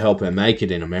able to help her make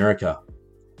it in America.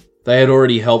 They had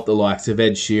already helped the likes of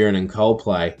Ed Sheeran and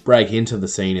Coldplay break into the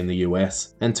scene in the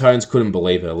US, and Tones couldn't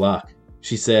believe her luck.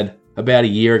 She said, "About a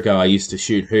year ago I used to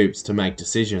shoot hoops to make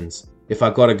decisions. If I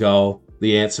got a goal,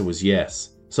 the answer was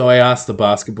yes. So I asked the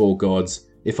basketball gods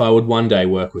if I would one day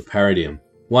work with Paradigm,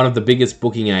 one of the biggest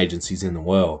booking agencies in the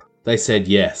world. They said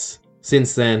yes.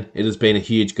 Since then, it has been a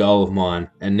huge goal of mine,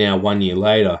 and now 1 year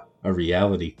later, a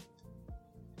reality."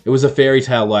 It was a fairy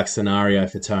tale-like scenario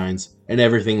for Tones, and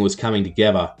everything was coming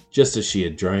together just as she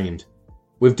had dreamed.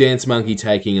 With Dance Monkey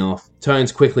taking off,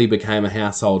 Tones quickly became a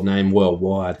household name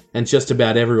worldwide, and just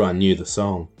about everyone knew the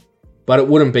song. But it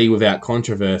wouldn't be without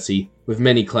controversy, with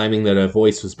many claiming that her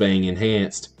voice was being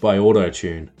enhanced by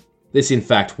auto-tune. This in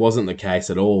fact wasn't the case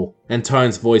at all, and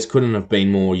Tones' voice couldn't have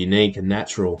been more unique and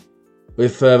natural.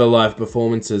 With further live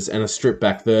performances and a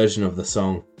stripped-back version of the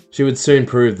song, she would soon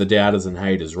prove the doubters and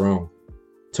haters wrong.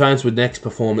 Tones would next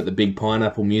perform at the Big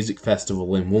Pineapple Music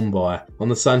Festival in Mumbai on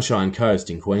the Sunshine Coast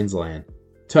in Queensland.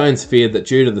 Tones feared that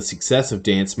due to the success of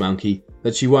Dance Monkey,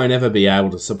 that she won't ever be able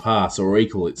to surpass or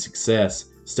equal its success,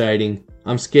 stating,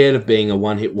 "I'm scared of being a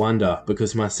one-hit wonder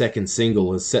because my second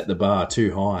single has set the bar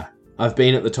too high. I've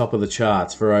been at the top of the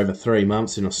charts for over 3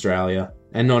 months in Australia,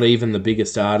 and not even the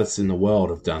biggest artists in the world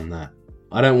have done that.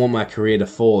 I don't want my career to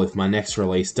fall if my next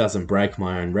release doesn't break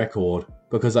my own record,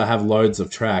 because I have loads of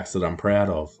tracks that I'm proud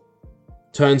of."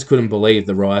 Tones couldn't believe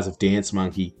the rise of Dance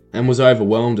Monkey, and was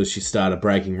overwhelmed as she started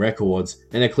breaking records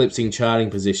and eclipsing charting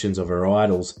positions of her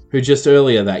idols, who just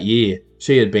earlier that year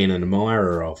she had been an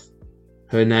admirer of.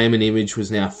 Her name and image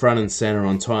was now front and centre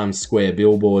on Times Square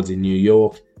billboards in New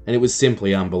York, and it was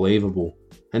simply unbelievable.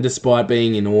 And despite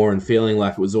being in awe and feeling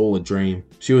like it was all a dream,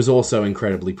 she was also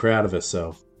incredibly proud of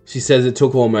herself. She says it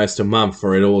took almost a month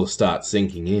for it all to start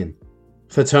sinking in.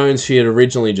 For Tones, she had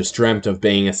originally just dreamt of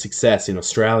being a success in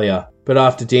Australia, but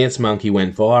after Dance Monkey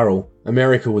went viral,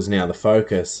 America was now the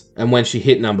focus, and when she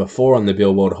hit number 4 on the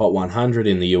Billboard Hot 100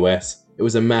 in the US, it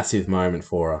was a massive moment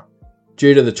for her.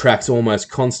 Due to the track's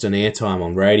almost constant airtime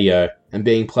on radio, and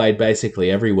being played basically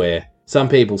everywhere, some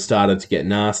people started to get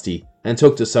nasty, and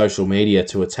took to social media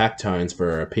to attack Tones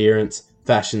for her appearance,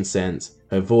 fashion sense,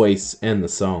 her voice, and the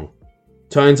song.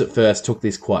 Tones at first took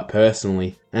this quite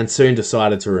personally, and soon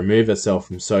decided to remove herself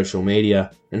from social media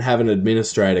and have an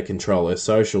administrator control her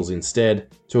socials instead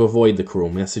to avoid the cruel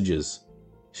messages.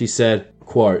 She said,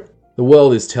 quote, "The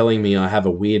world is telling me I have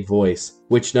a weird voice,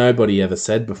 which nobody ever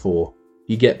said before.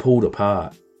 You get pulled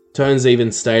apart." Tones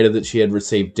even stated that she had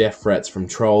received death threats from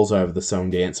trolls over the song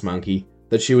Dance Monkey,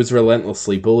 that she was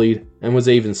relentlessly bullied, and was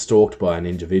even stalked by an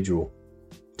individual.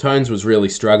 Tones was really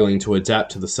struggling to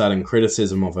adapt to the sudden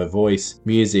criticism of her voice,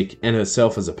 music, and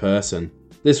herself as a person.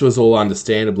 This was all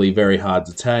understandably very hard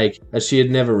to take, as she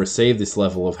had never received this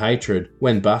level of hatred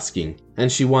when busking,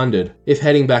 and she wondered if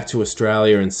heading back to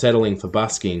Australia and settling for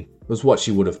busking was what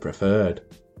she would have preferred.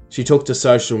 She took to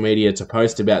social media to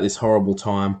post about this horrible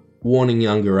time, warning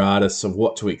younger artists of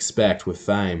what to expect with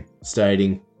fame,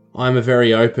 stating, "I'm a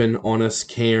very open, honest,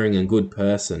 caring and good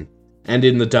person. And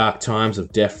in the dark times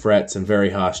of death threats and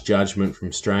very harsh judgment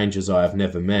from strangers I have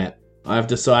never met, I have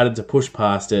decided to push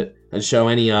past it and show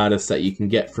any artist that you can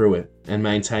get through it and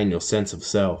maintain your sense of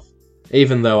self.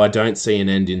 Even though I don't see an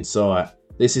end in sight,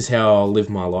 this is how I'll live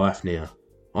my life now.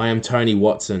 I am Toni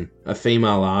Watson, a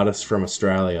female artist from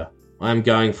Australia. I am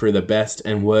going through the best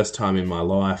and worst time in my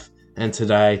life, and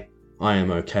today, I am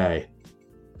okay."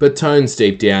 But Tones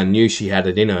deep down knew she had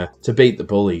it in her to beat the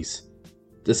bullies.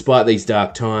 Despite these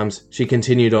dark times, she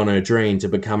continued on her dream to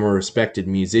become a respected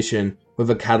musician with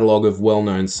a catalogue of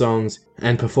well-known songs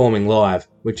and performing live,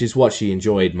 which is what she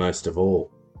enjoyed most of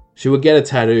all. She would get a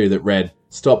tattoo that read,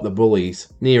 "Stop the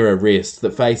Bullies," near her wrist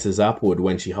that faces upward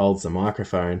when she holds the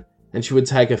microphone, and she would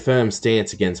take a firm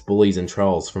stance against bullies and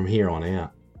trolls from here on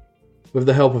out. With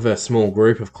the help of her small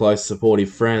group of close supportive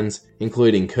friends,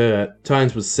 including Kurt,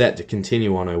 Tones was set to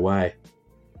continue on her way.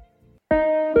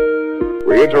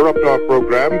 We interrupt our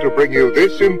program to bring you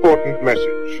this important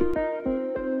message.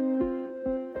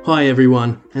 Hi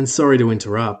everyone, and sorry to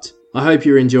interrupt. I hope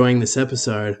you're enjoying this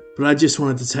episode, but I just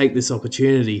wanted to take this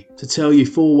opportunity to tell you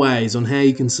 4 ways on how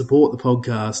you can support the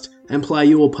podcast and play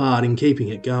your part in keeping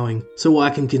it going, so I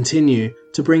can continue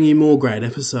to bring you more great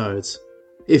episodes.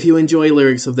 If you enjoy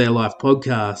Lyrics of Their Life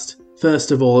podcast, first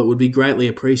of all, it would be greatly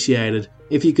appreciated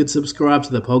if you could subscribe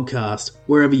to the podcast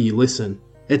wherever you listen.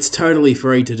 It's totally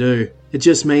free to do. It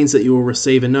just means that you will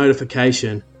receive a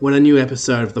notification when a new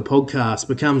episode of the podcast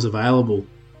becomes available.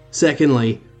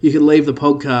 Secondly, you can leave the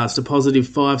podcast a positive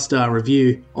 5-star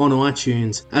review on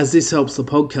iTunes, as this helps the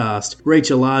podcast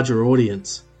reach a larger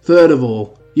audience. Third of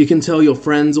all, you can tell your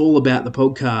friends all about the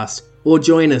podcast or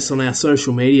join us on our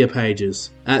social media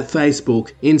pages at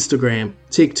Facebook, Instagram,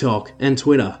 TikTok and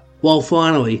Twitter. While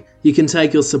finally, you can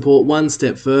take your support one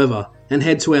step further and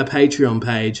head to our Patreon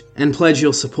page and pledge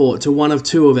your support to one of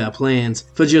 2 of our plans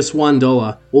for just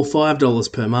 $1 or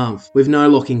 $5 per month with no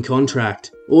locking contract.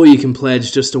 Or you can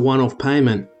pledge just a one-off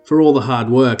payment for all the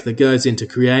hard work that goes into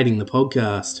creating the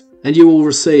podcast, and you will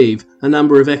receive a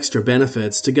number of extra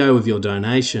benefits to go with your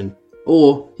donation.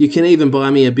 Or you can even buy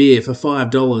me a beer for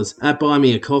 $5 at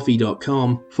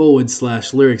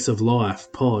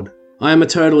buymeacoffee.com/lyricsoflifepod. I am a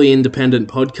totally independent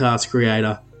podcast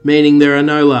creator, meaning there are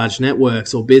no large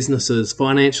networks or businesses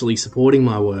financially supporting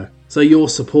my work. So your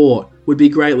support would be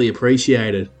greatly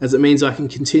appreciated, as it means I can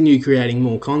continue creating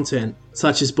more content,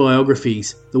 such as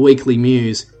biographies, the weekly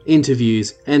muse,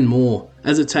 interviews, and more,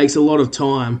 as it takes a lot of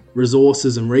time,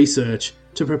 resources and research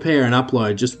to prepare and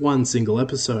upload just one single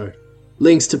episode.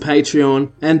 Links to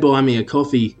Patreon and Buy Me a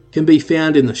Coffee can be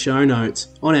found in the show notes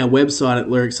on our website at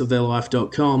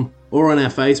lyricsoftheirlife.com or on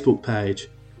our Facebook page.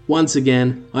 Once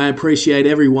again, I appreciate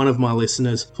every one of my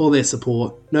listeners for their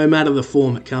support, no matter the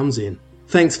form it comes in.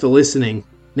 Thanks for listening.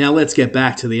 Now let's get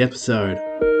back to the episode.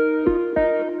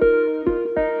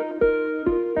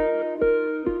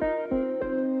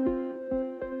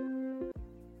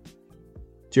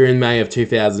 During May of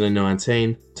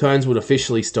 2019, Tones would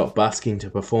officially stop busking to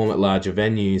perform at larger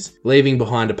venues, leaving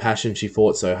behind a passion she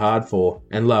fought so hard for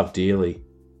and loved dearly.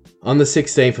 On the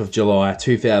 16th of July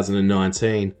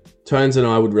 2019, Tones and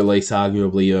I would release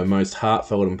arguably her most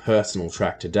heartfelt and personal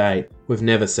track to date, We've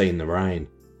Never Seen the Rain.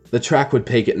 The track would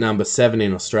peak at number 7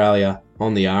 in Australia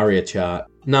on the ARIA chart,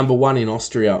 number 1 in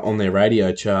Austria on their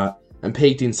radio chart, and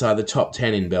peaked inside the top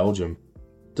 10 in Belgium.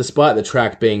 Despite the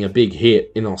track being a big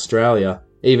hit in Australia,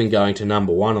 even going to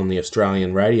number 1 on the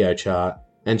Australian radio chart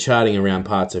and charting around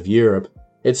parts of Europe,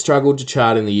 it struggled to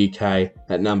chart in the UK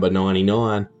at number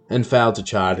 99 and failed to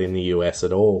chart in the US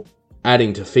at all,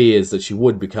 adding to fears that she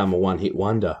would become a one-hit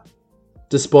wonder.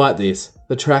 Despite this,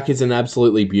 the track is an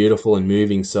absolutely beautiful and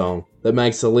moving song that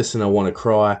makes the listener want to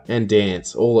cry and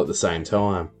dance all at the same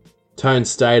time.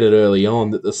 Tones stated early on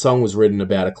that the song was written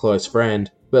about a close friend,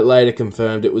 but later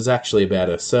confirmed it was actually about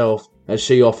herself, as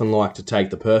she often liked to take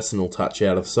the personal touch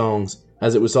out of songs,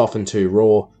 as it was often too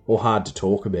raw or hard to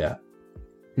talk about.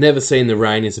 Never Seen the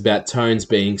Rain is about Tones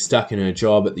being stuck in her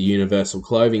job at the Universal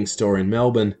Clothing store in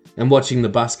Melbourne and watching the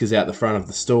buskers out the front of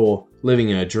the store, living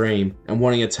her dream and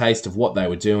wanting a taste of what they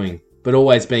were doing, but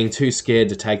always being too scared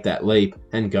to take that leap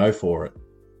and go for it.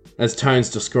 As Tones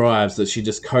describes that she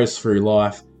just coasts through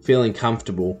life, feeling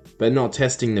comfortable, but not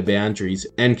testing the boundaries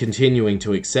and continuing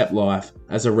to accept life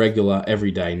as a regular,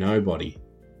 everyday nobody.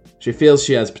 She feels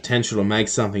she has potential to make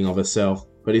something of herself,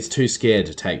 but is too scared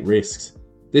to take risks.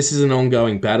 This is an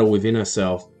ongoing battle within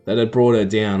herself that had brought her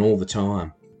down all the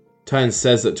time. Tones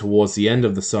says that towards the end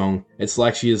of the song, it's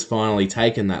like she has finally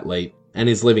taken that leap and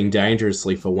is living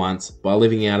dangerously for once by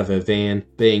living out of her van,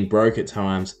 being broke at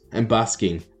times, and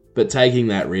busking, but taking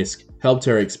that risk helped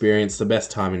her experience the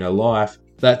best time in her life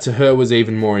that to her was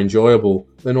even more enjoyable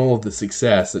than all of the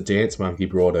success that Dance Monkey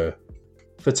brought her.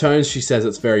 For Tones, she says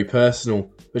it's very personal,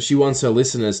 but she wants her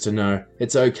listeners to know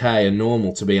it's okay and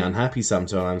normal to be unhappy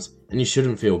sometimes, and you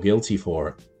shouldn't feel guilty for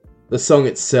it. The song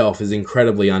itself is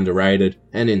incredibly underrated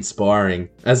and inspiring,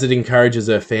 as it encourages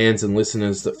her fans and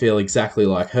listeners that feel exactly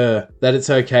like her that it's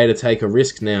okay to take a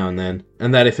risk now and then,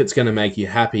 and that if it's going to make you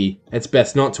happy, it's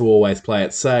best not to always play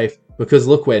it safe, because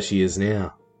look where she is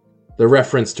now. The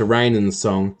reference to rain in the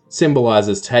song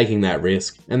symbolises taking that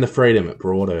risk and the freedom it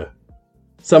brought her.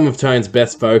 Some of Tone's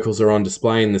best vocals are on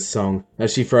display in this song,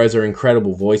 as she throws her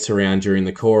incredible voice around during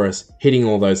the chorus, hitting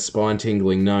all those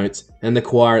spine-tingling notes, and the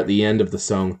choir at the end of the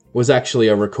song was actually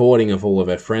a recording of all of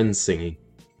her friends singing.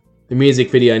 The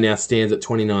music video now stands at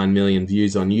 29 million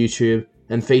views on YouTube,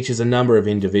 and features a number of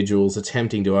individuals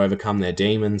attempting to overcome their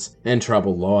demons and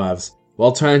troubled lives,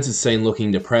 while Tones is seen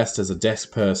looking depressed as a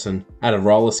desk person at a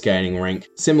roller skating rink,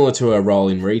 similar to her role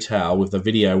in retail, with the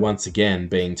video once again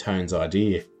being Tones'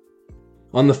 idea.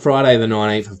 On the Friday the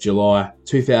 19th of July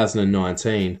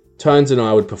 2019, Tones and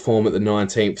I would perform at the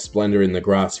 19th Splendour in the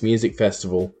Grass Music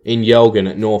Festival in Yelgan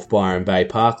at North Byron Bay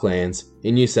Parklands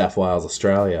in New South Wales,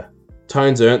 Australia.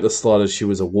 Tones earned the slot as she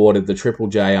was awarded the Triple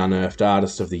J Unearthed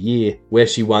Artist of the Year, where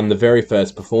she won the very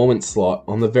first performance slot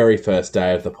on the very first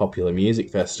day of the popular music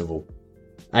festival.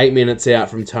 8 minutes out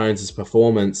from Tones'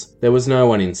 performance, there was no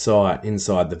one in sight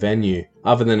inside the venue,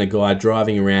 other than a guy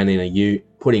driving around in a ute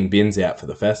putting bins out for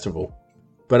the festival.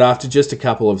 But after just a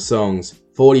couple of songs,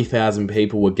 40,000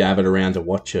 people were gathered around to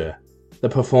watch her. The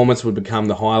performance would become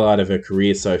the highlight of her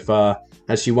career so far,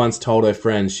 as she once told her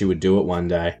friends she would do it one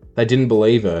day. They didn't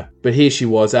believe her, but here she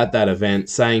was at that event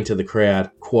saying to the crowd,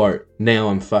 quote, "Now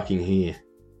I'm fucking here."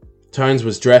 Tones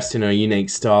was dressed in her unique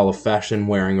style of fashion,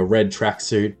 wearing a red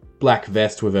tracksuit, black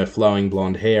vest with her flowing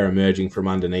blonde hair emerging from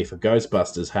underneath a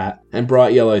Ghostbusters hat, and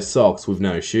bright yellow socks with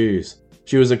no shoes.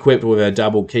 She was equipped with her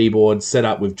double keyboard, set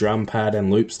up with drum pad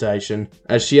and loop station,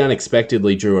 as she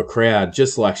unexpectedly drew a crowd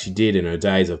just like she did in her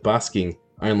days of busking,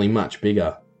 only much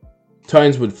bigger.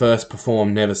 Tones would first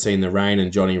perform Never Seen the Rain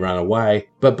and Johnny Run Away,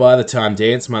 but by the time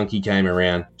Dance Monkey came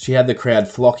around, she had the crowd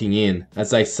flocking in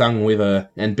as they sung with her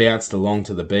and bounced along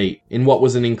to the beat, in what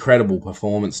was an incredible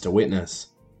performance to witness.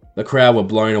 The crowd were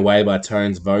blown away by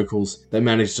Tones' vocals that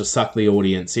managed to suck the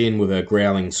audience in with her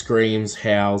growling screams,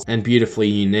 howls, and beautifully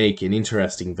unique and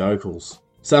interesting vocals.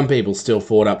 Some people still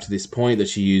thought up to this point that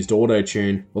she used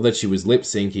auto-tune or that she was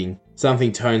lip-syncing,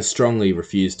 something Tones strongly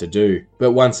refused to do,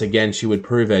 but once again she would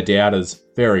prove her doubters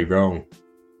very wrong.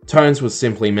 Tones was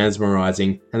simply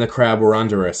mesmerising, and the crowd were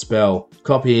under her spell,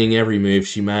 copying every move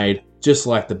she made, just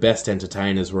like the best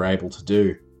entertainers were able to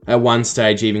do. At one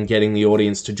stage even getting the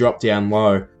audience to drop down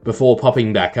low before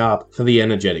popping back up for the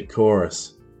energetic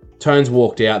chorus. Tones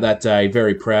walked out that day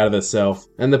very proud of herself,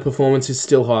 and the performance is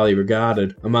still highly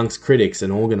regarded amongst critics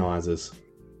and organisers.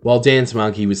 While Dance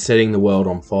Monkey was setting the world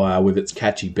on fire with its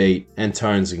catchy beat and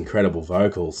Tones' incredible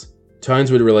vocals,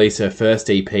 Tones would release her first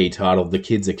EP titled The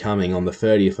Kids Are Coming on the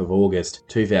 30th of August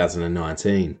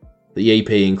 2019. The EP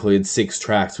includes 6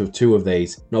 tracks, with 2 of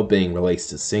these not being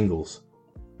released as singles.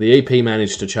 The EP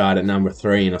managed to chart at number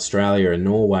 3 in Australia and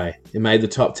Norway. It made the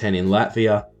top 10 in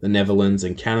Latvia, the Netherlands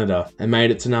and Canada, and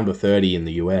made it to number 30 in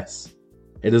the US.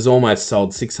 It has almost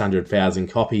sold 600,000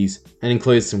 copies and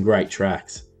includes some great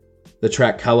tracks. The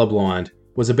track Colourblind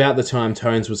was about the time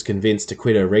Tones was convinced to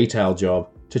quit her retail job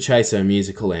to chase her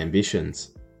musical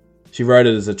ambitions. She wrote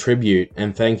it as a tribute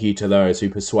and thank you to those who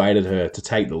persuaded her to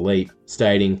take the leap,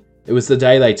 stating, "It was the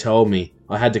day they told me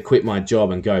I had to quit my job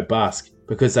and go busk,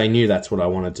 because they knew that's what I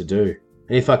wanted to do.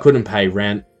 And if I couldn't pay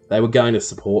rent, they were going to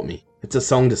support me. It's a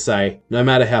song to say, no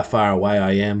matter how far away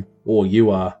I am, or you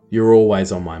are, you're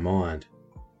always on my mind."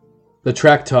 The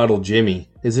track titled Jimmy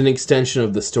is an extension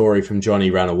of the story from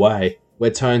Johnny Run Away,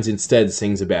 where Tones instead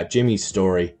sings about Jimmy's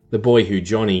story, the boy who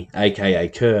Johnny, aka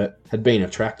Kurt, had been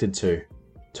attracted to.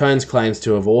 Tones claims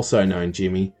to have also known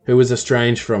Jimmy, who was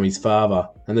estranged from his father,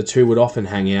 and the two would often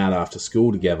hang out after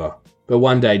school together. But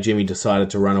one day Jimmy decided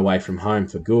to run away from home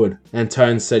for good, and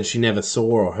Tones said she never saw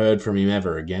or heard from him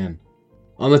ever again.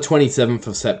 On the 27th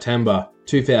of September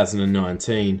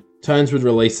 2019, Tones would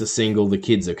release the single The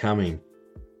Kids Are Coming.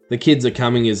 The Kids Are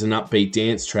Coming is an upbeat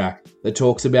dance track that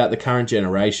talks about the current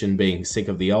generation being sick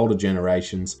of the older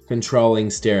generation's controlling,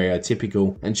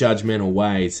 stereotypical and judgmental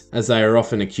ways, as they are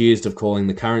often accused of calling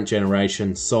the current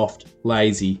generation soft,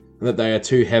 lazy, and that they are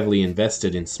too heavily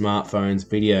invested in smartphones,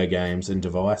 video games and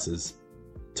devices.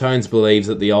 Tones believes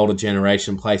that the older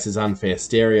generation places unfair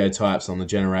stereotypes on the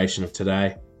generation of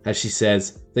today. As she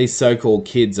says, these so-called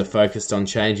kids are focused on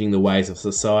changing the ways of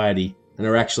society and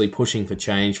are actually pushing for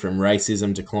change from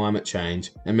racism to climate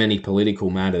change and many political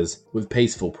matters with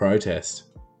peaceful protest.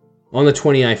 On the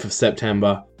 28th of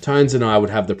September, Tones and I would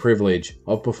have the privilege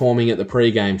of performing at the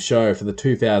pre-game show for the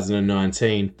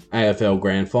 2019 AFL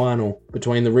Grand Final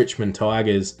between the Richmond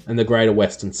Tigers and the Greater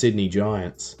Western Sydney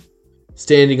Giants.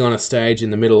 Standing on a stage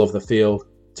in the middle of the field,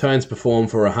 Tones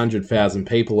performed for 100,000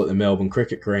 people at the Melbourne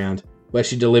Cricket Ground, where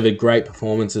she delivered great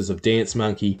performances of Dance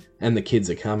Monkey and The Kids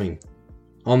Are Coming.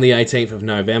 On the 18th of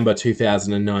November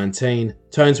 2019,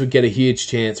 Tones would get a huge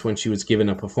chance when she was given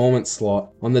a performance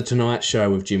slot on The Tonight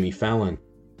Show with Jimmy Fallon.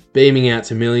 Beaming out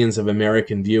to millions of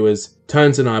American viewers,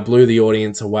 Tones and I blew the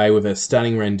audience away with her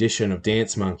stunning rendition of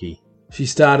Dance Monkey. She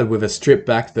started with a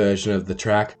stripped-back version of the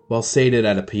track while seated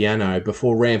at a piano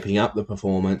before ramping up the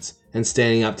performance and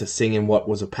standing up to sing in what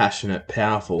was a passionate,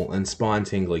 powerful and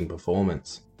spine-tingling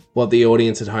performance. What the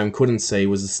audience at home couldn't see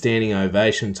was the standing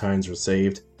ovation Tones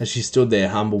received as she stood there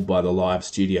humbled by the live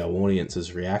studio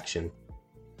audience's reaction.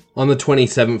 On the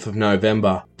 27th of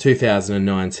November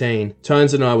 2019,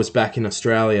 Tones and I was back in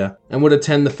Australia and would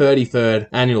attend the 33rd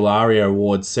Annual ARIA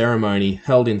Awards ceremony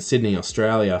held in Sydney,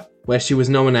 Australia, where she was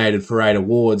nominated for 8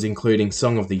 awards including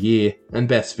Song of the Year and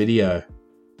Best Video.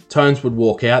 Tones would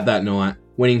walk out that night,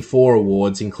 winning 4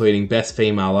 awards including Best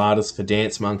Female Artist for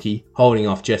Dance Monkey, holding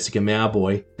off Jessica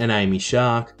Mauboy and Amy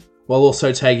Shark, while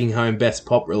also taking home Best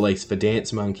Pop Release for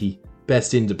Dance Monkey,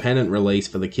 Best Independent Release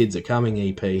for the Kids Are Coming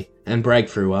EP, and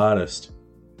Breakthrough Artist.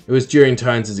 It was during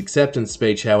Tones' acceptance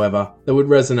speech, however, that would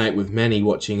resonate with many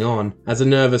watching on, as a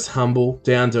nervous, humble,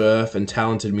 down-to-earth and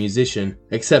talented musician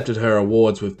accepted her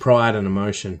awards with pride and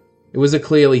emotion. It was a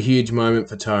clearly huge moment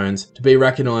for Tones to be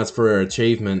recognised for her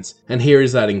achievements, and here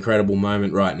is that incredible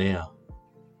moment right now.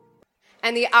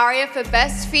 And the aria for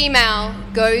Best Female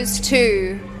goes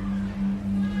to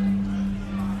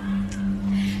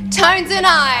Tones and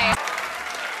I.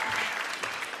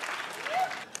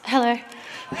 Hello.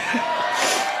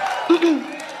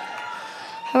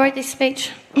 I wrote this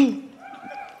speech.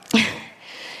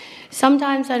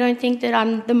 Sometimes I don't think that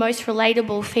I'm the most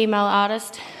relatable female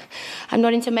artist. I'm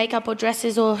not into makeup or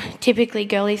dresses or typically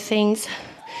girly things.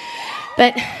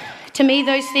 But to me,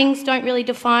 those things don't really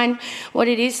define what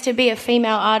it is to be a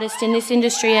female artist in this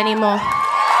industry anymore.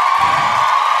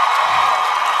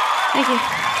 Thank you.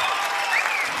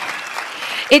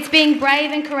 It's being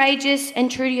brave and courageous and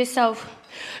true to yourself.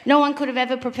 No one could have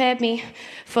ever prepared me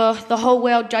for the whole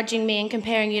world judging me and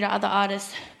comparing you to other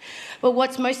artists. But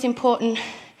what's most important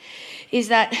is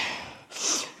that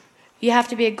you have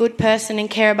to be a good person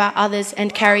and care about others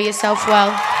and carry yourself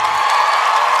well.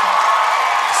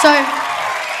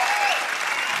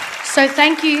 So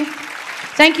thank you.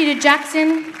 Thank you to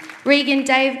Jackson, Regan,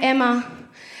 Dave, Emma,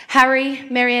 Harry,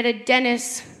 Marietta,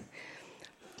 Dennis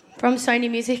from Sony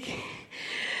Music.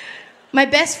 My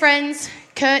best friends,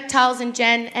 Kurt, Tals and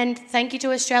Jen, and thank you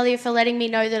to Australia for letting me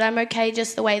know that I'm okay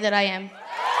just the way that I am.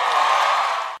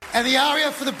 And the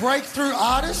aria for the Breakthrough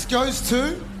Artist goes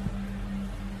to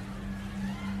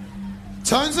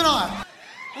Tones and I.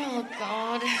 Oh,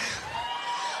 God.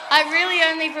 I really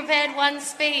only prepared one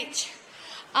speech.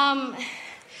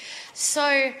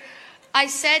 So I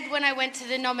said when I went to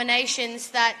the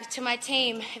nominations that to my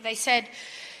team, they said,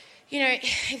 you know,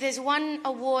 if there's one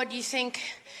award you think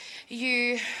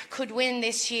you could win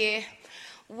this year,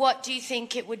 what do you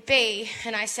think it would be?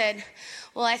 And I said,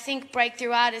 well, I think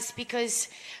Breakthrough Artist, because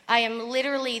I am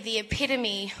literally the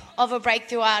epitome of a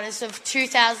breakthrough artist of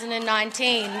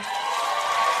 2019.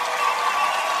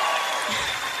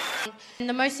 And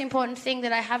the most important thing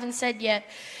that I haven't said yet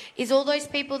is all those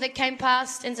people that came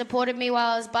past and supported me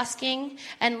while I was busking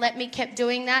and let me keep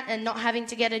doing that and not having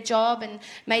to get a job and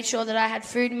made sure that I had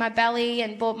food in my belly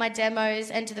and bought my demos,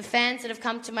 and to the fans that have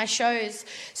come to my shows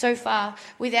so far.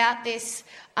 Without this,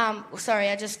 sorry,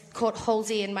 I just caught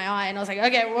Halsey in my eye and I was like,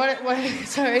 okay, what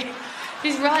sorry,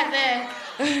 she's right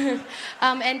there.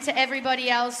 And to everybody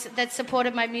else that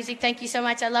supported my music, thank you so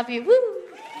much. I love you. Woo!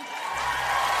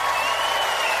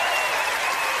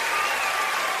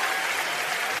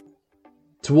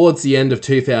 Towards the end of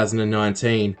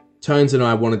 2019, Tones and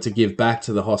I wanted to give back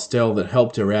to the hostel that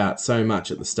helped her out so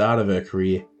much at the start of her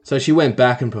career, so she went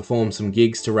back and performed some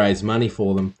gigs to raise money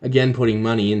for them, again putting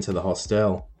money into the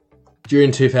hostel.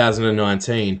 During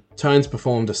 2019, Tones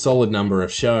performed a solid number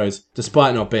of shows,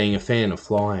 despite not being a fan of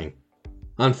flying.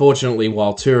 Unfortunately,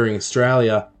 while touring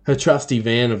Australia, her trusty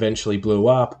van eventually blew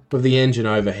up, with the engine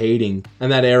overheating,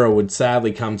 and that era would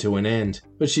sadly come to an end,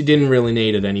 but she didn't really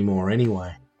need it anymore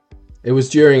anyway. It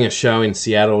was during a show in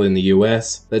Seattle in the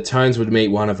US that Tones would meet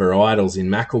one of her idols in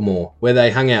Macklemore, where they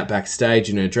hung out backstage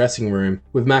in her dressing room,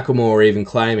 with Macklemore even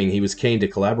claiming he was keen to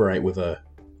collaborate with her.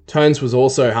 Tones was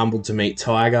also humbled to meet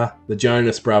Tiger, the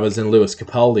Jonas Brothers and Lewis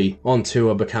Capaldi on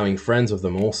tour, becoming friends with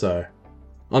them also.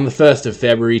 On the 1st of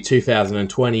February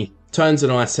 2020, Tones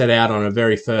and I set out on our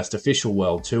very first official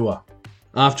world tour.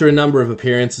 After a number of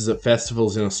appearances at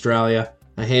festivals in Australia,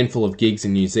 a handful of gigs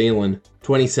in New Zealand,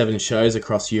 27 shows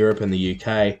across Europe and the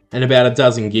UK, and about a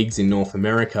dozen gigs in North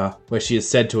America, where she is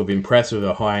said to have impressed with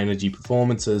her high-energy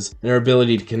performances and her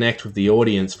ability to connect with the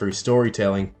audience through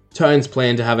storytelling, Tones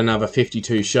planned to have another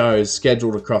 52 shows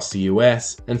scheduled across the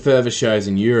US and further shows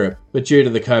in Europe, but due to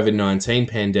the COVID-19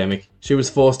 pandemic, she was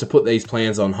forced to put these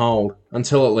plans on hold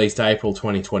until at least April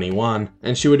 2021,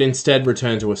 and she would instead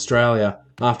return to Australia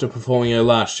after performing her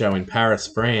last show in Paris,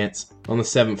 France, on the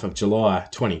 7th of July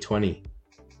 2020.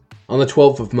 On the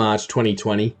 12th of March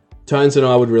 2020, Tones and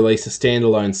I would release a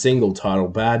standalone single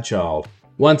titled Bad Child.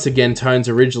 Once again, Tones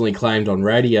originally claimed on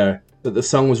radio that the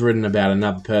song was written about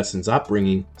another person's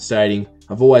upbringing, stating,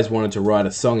 "I've always wanted to write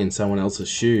a song in someone else's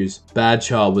shoes. Bad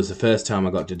Child was the first time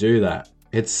I got to do that.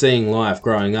 It's seeing life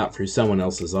growing up through someone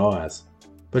else's eyes."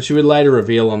 But she would later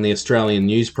reveal on the Australian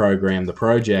news program The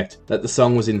Project that the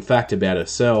song was in fact about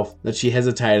herself, that she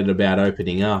hesitated about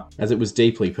opening up as it was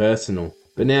deeply personal.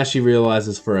 But now she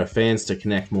realises for her fans to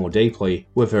connect more deeply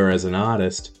with her as an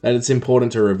artist, that it's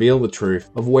important to reveal the truth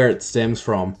of where it stems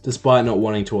from, despite not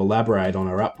wanting to elaborate on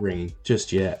her upbringing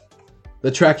just yet.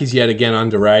 The track is yet again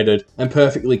underrated and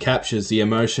perfectly captures the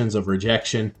emotions of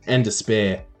rejection and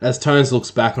despair, as Tones looks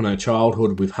back on her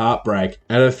childhood with heartbreak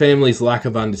at her family's lack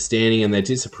of understanding and their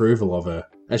disapproval of her,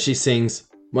 as she sings,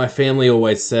 "My family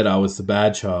always said I was the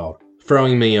bad child,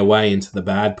 throwing me away into the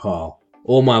bad pile.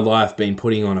 All my life been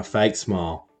putting on a fake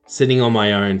smile, sitting on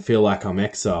my own feel like I'm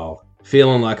exiled,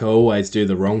 feeling like I always do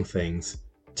the wrong things,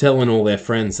 telling all their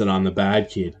friends that I'm the bad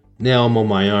kid. Now I'm on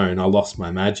my own, I lost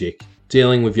my magic.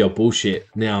 Dealing with your bullshit,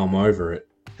 now I'm over it.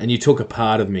 And you took a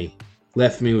part of me,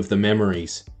 left me with the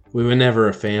memories. We were never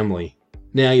a family.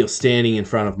 Now you're standing in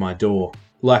front of my door,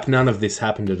 like none of this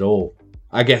happened at all.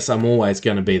 I guess I'm always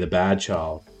going to be the bad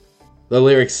child." The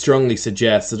lyrics strongly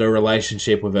suggest that her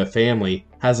relationship with her family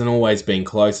hasn't always been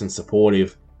close and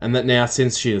supportive, and that now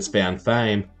since she has found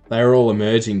fame, they are all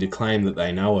emerging to claim that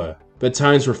they know her. But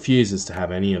Tones refuses to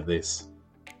have any of this.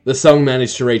 The song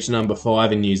managed to reach number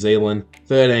 5 in New Zealand,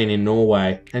 13 in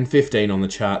Norway, and 15 on the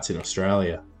charts in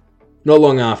Australia. Not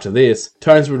long after this,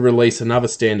 Tones would release another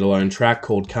standalone track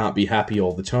called Can't Be Happy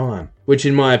All the Time, which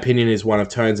in my opinion is one of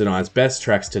Tones and I's best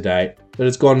tracks to date, but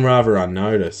has gone rather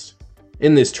unnoticed.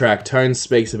 In this track, Tones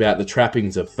speaks about the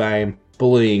trappings of fame,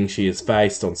 bullying she has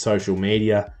faced on social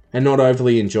media, and not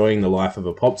overly enjoying the life of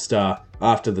a pop star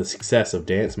after the success of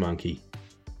Dance Monkey.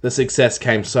 The success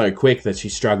came so quick that she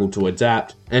struggled to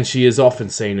adapt, and she is often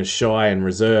seen as shy and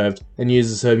reserved and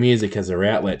uses her music as her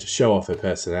outlet to show off her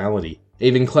personality,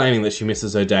 even claiming that she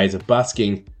misses her days of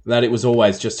busking and that it was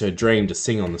always just her dream to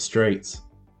sing on the streets.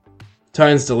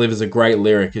 Tones delivers a great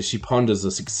lyric as she ponders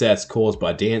the success caused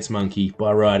by Dance Monkey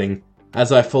by writing,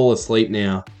 "As I fall asleep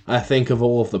now, I think of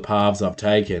all of the paths I've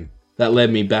taken that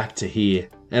led me back to here,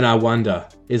 and I wonder,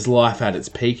 is life at its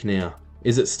peak now?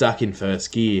 Is it stuck in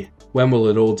first gear? When will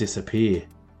it all disappear?"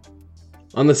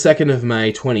 On the 2nd of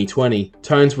May 2020,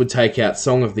 Tones would take out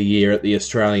Song of the Year at the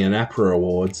Australian APRA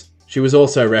Awards. She was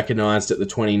also recognised at the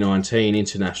 2019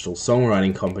 International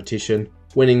Songwriting Competition,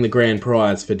 winning the grand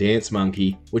prize for Dance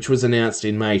Monkey, which was announced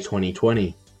in May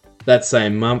 2020. That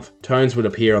same month, Tones would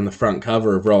appear on the front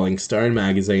cover of Rolling Stone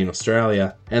magazine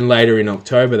Australia, and later in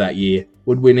October that year,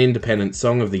 would win Independent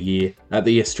Song of the Year at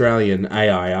the Australian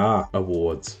AIR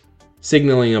Awards,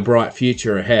 signalling a bright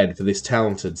future ahead for this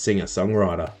talented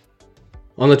singer-songwriter.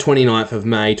 On the 29th of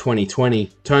May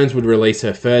 2020, Tones would release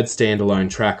her third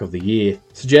standalone track of the year,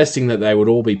 suggesting that they would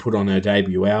all be put on her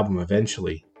debut album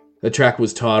eventually. The track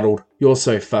was titled You're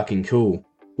So Fucking Cool,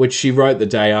 which she wrote the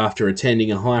day after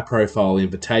attending a high-profile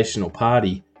invitational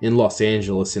party in Los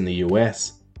Angeles in the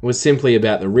US. It was simply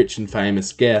about the rich and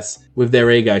famous guests with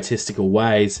their egotistical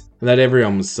ways, and that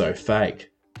everyone was so fake.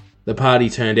 The party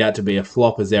turned out to be a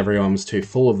flop as everyone was too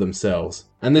full of themselves,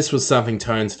 and this was something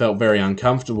Tones felt very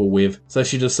uncomfortable with, so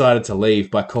she decided to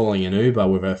leave by calling an Uber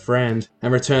with her friend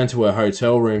and return to her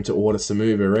hotel room to order some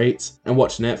Uber Eats and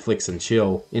watch Netflix and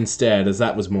chill instead, as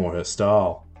that was more her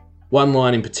style. One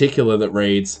line in particular that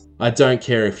reads, "I don't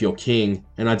care if you're king,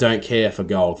 and I don't care for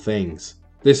gold things."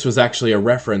 This was actually a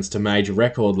reference to major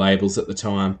record labels at the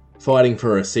time, fighting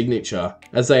for her signature,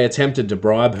 as they attempted to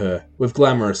bribe her with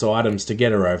glamorous items to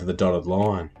get her over the dotted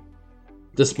line.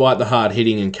 Despite the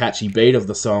hard-hitting and catchy beat of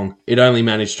the song, it only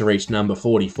managed to reach number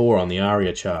 44 on the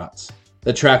ARIA charts.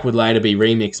 The track would later be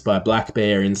remixed by Black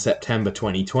Bear in September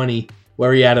 2020,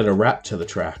 where he added a rap to the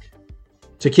track.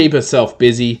 To keep herself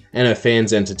busy and her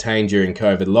fans entertained during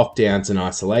COVID lockdowns and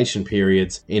isolation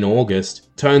periods, in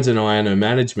August, Tones and I and her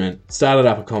management started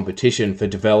up a competition for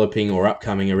developing or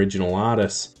upcoming original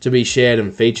artists to be shared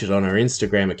and featured on her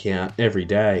Instagram account every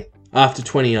day. After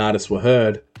 20 artists were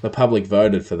heard, the public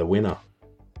voted for the winner.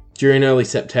 During early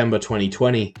September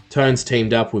 2020, Tones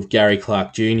teamed up with Gary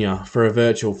Clark Jr. for a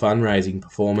virtual fundraising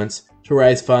performance to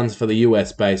raise funds for the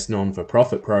US-based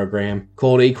non-for-profit program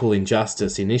called Equal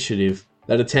Injustice Initiative,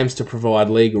 that attempts to provide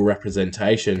legal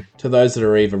representation to those that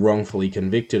are either wrongfully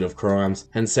convicted of crimes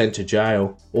and sent to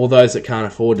jail, or those that can't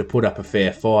afford to put up a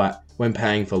fair fight when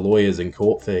paying for lawyers and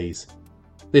court fees.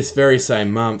 This very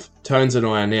same month, Tones and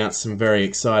I announced some very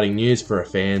exciting news for her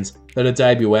fans that a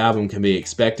debut album can be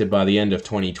expected by the end of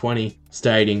 2020,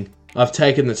 stating, I've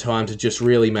taken the time to just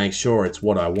really make sure it's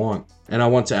what I want, and I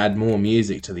want to add more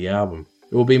music to the album.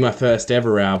 It will be my first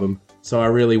ever album, so I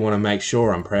really want to make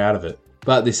sure I'm proud of it.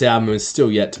 But this album is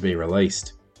still yet to be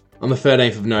released. On the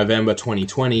 13th of November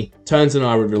 2020, Tones and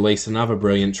I would release another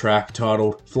brilliant track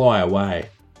titled Fly Away.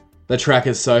 The track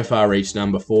has so far reached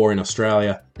number 4 in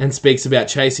Australia and speaks about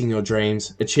chasing your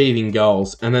dreams, achieving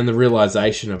goals, and then the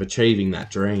realisation of achieving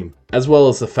that dream, as well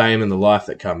as the fame and the life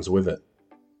that comes with it.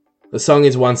 The song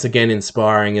is once again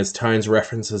inspiring as Tones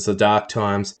references the dark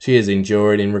times she has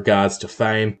endured in regards to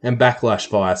fame and backlash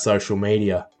via social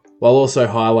media, while also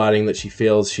highlighting that she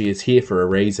feels she is here for a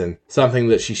reason, something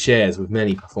that she shares with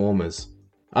many performers.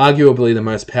 Arguably the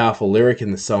most powerful lyric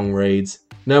in the song reads,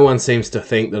 "No one seems to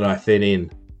think that I fit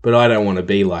in, but I don't want to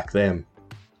be like them."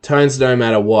 Tones, no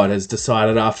matter what, has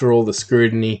decided after all the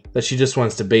scrutiny that she just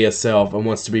wants to be herself and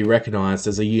wants to be recognised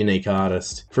as a unique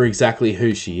artist for exactly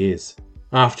who she is.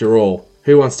 After all,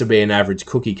 who wants to be an average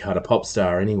cookie-cutter pop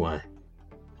star anyway?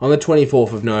 On the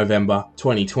 24th of November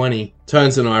 2020,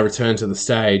 Tones and I returned to the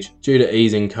stage due to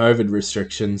easing COVID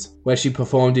restrictions, where she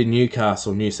performed in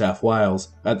Newcastle, New South Wales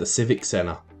at the Civic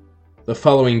Centre. The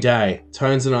following day,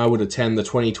 Tones and I would attend the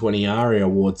 2020 ARIA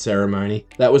Award ceremony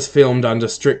that was filmed under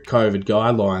strict COVID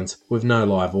guidelines with no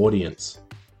live audience.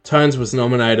 Tones was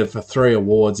nominated for 3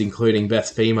 awards including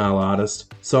Best Female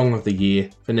Artist, Song of the Year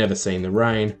for Never Seen the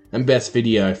Rain, and Best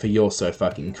Video for You're So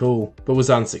Fucking Cool, but was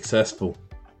unsuccessful.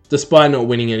 Despite not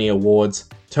winning any awards,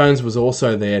 Tones was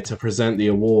also there to present the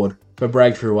award for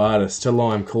Breakthrough Artist to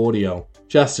Lime Cordial,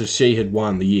 just as she had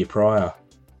won the year prior.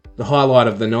 The highlight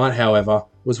of the night, however,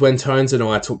 was when Tones and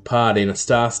I took part in a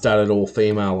star-studded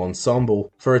all-female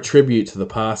ensemble for a tribute to the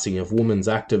passing of women's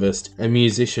activist and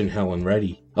musician Helen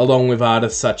Reddy, along with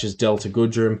artists such as Delta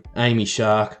Goodrum, Amy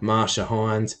Shark, Marsha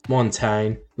Hines,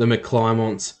 Montaigne, the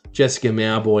McClymonts, Jessica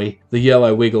Mowboy, the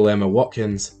Yellow Wiggle Emma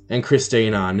Watkins, and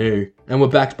Christine Arnoux, and were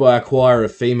backed by a choir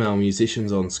of female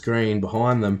musicians on screen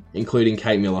behind them, including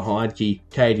Kate Miller-Heidke,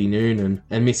 Katie Noonan,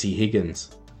 and Missy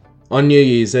Higgins. On New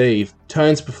Year's Eve,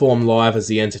 Tones performed live as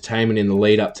the entertainment in the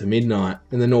lead up to midnight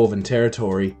in the Northern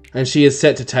Territory, and she is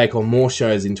set to take on more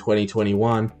shows in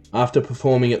 2021 after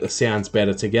performing at the Sounds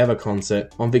Better Together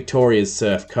concert on Victoria's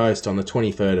Surf Coast on the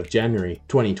 23rd of January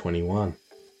 2021.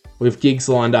 With gigs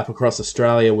lined up across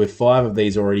Australia, with 5 of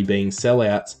these already being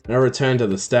sellouts, and a return to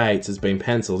the States has been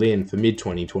penciled in for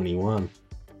mid-2021.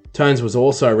 Tones was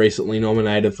also recently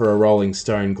nominated for a Rolling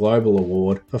Stone Global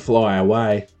Award for Fly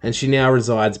Away, and she now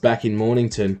resides back in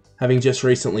Mornington, having just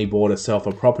recently bought herself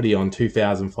a property on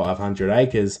 2,500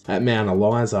 acres at Mount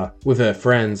Eliza with her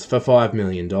friends for $5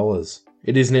 million.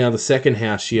 It is now the second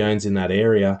house she owns in that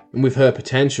area, and with her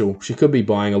potential, she could be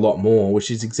buying a lot more,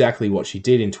 which is exactly what she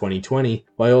did in 2020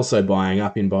 by also buying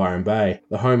up in Byron Bay,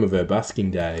 the home of her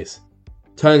busking days.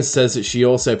 Tones says that she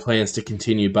also plans to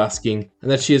continue busking and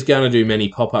that she is going to do many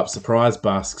pop-up surprise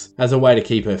busks as a way to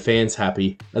keep her fans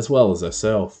happy as well as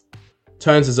herself.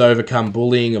 Tones has overcome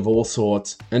bullying of all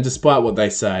sorts, and despite what they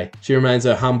say, she remains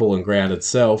her humble and grounded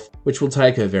self, which will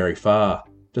take her very far.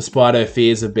 Despite her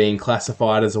fears of being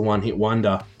classified as a one-hit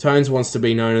wonder, Tones wants to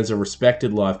be known as a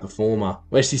respected live performer,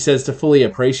 where she says to fully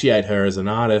appreciate her as an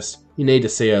artist, you need to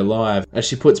see her live, as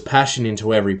she puts passion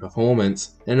into every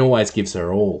performance and always gives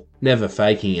her all, never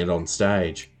faking it on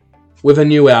stage. With a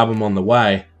new album on the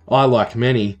way, I, like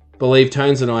many, believe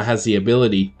Tones and I has the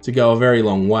ability to go a very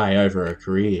long way over her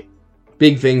career.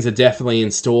 Big things are definitely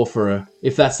in store for her,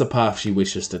 if that's the path she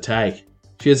wishes to take.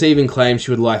 She has even claimed she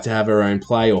would like to have her own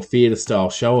play or theatre-style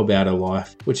show about her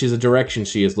life, which is a direction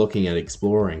she is looking at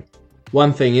exploring.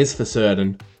 One thing is for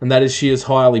certain, and that is she is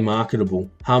highly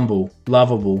marketable, humble,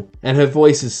 lovable, and her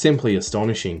voice is simply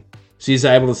astonishing. She is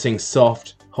able to sing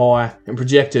soft, high, and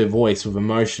project her voice with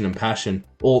emotion and passion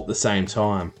all at the same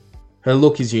time. Her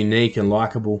look is unique and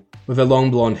likeable, with her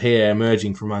long blonde hair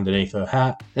emerging from underneath her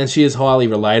hat, and she is highly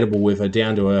relatable with her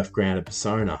down-to-earth grounded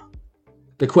persona.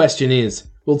 The question is,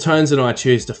 will Tones and I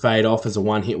choose to fade off as a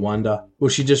one-hit wonder? Will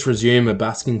she just resume a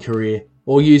busking career?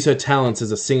 Or use her talents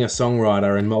as a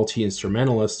singer-songwriter and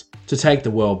multi-instrumentalist to take the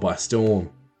world by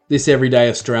storm? This everyday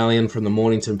Australian from the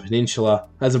Mornington Peninsula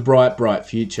has a bright, bright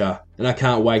future, and I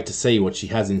can't wait to see what she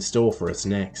has in store for us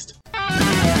next.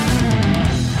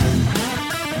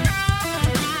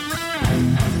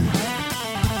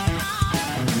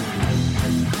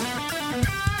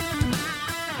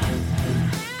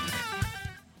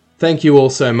 Thank you all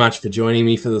so much for joining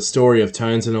me for the story of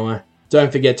Tones and I.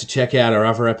 Don't forget to check out our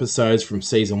other episodes from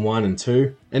Season 1 and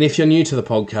 2. And if you're new to the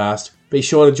podcast, be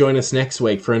sure to join us next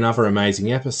week for another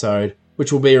amazing episode,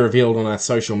 which will be revealed on our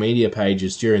social media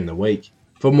pages during the week.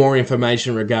 For more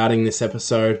information regarding this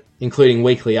episode, including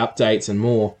weekly updates and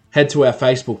more, head to our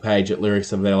Facebook page at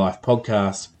Lyrics of Their Life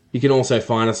Podcast. You can also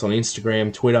find us on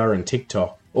Instagram, Twitter and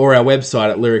TikTok, or our website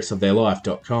at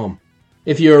lyricsoftheirlife.com.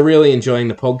 If you are really enjoying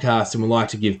the podcast and would like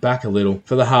to give back a little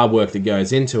for the hard work that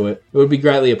goes into it, it would be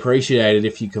greatly appreciated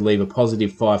if you could leave a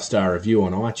positive 5-star review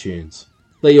on iTunes.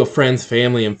 Let your friends,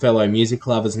 family and fellow music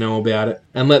lovers know about it,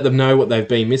 and let them know what they've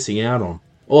been missing out on.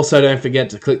 Also, don't forget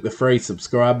to click the free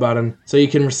subscribe button so you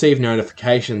can receive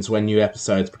notifications when new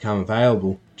episodes become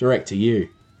available, direct to you.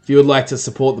 If you would like to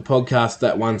support the podcast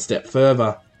that one step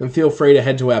further, then feel free to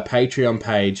head to our Patreon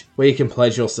page where you can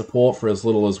pledge your support for as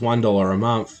little as $1 a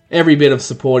month. Every bit of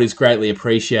support is greatly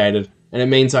appreciated, and it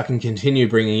means I can continue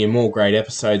bringing you more great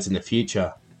episodes in the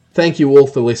future. Thank you all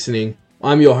for listening.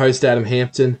 I'm your host Adam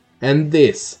Hampton, and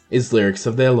this is Lyrics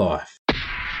of Their Life.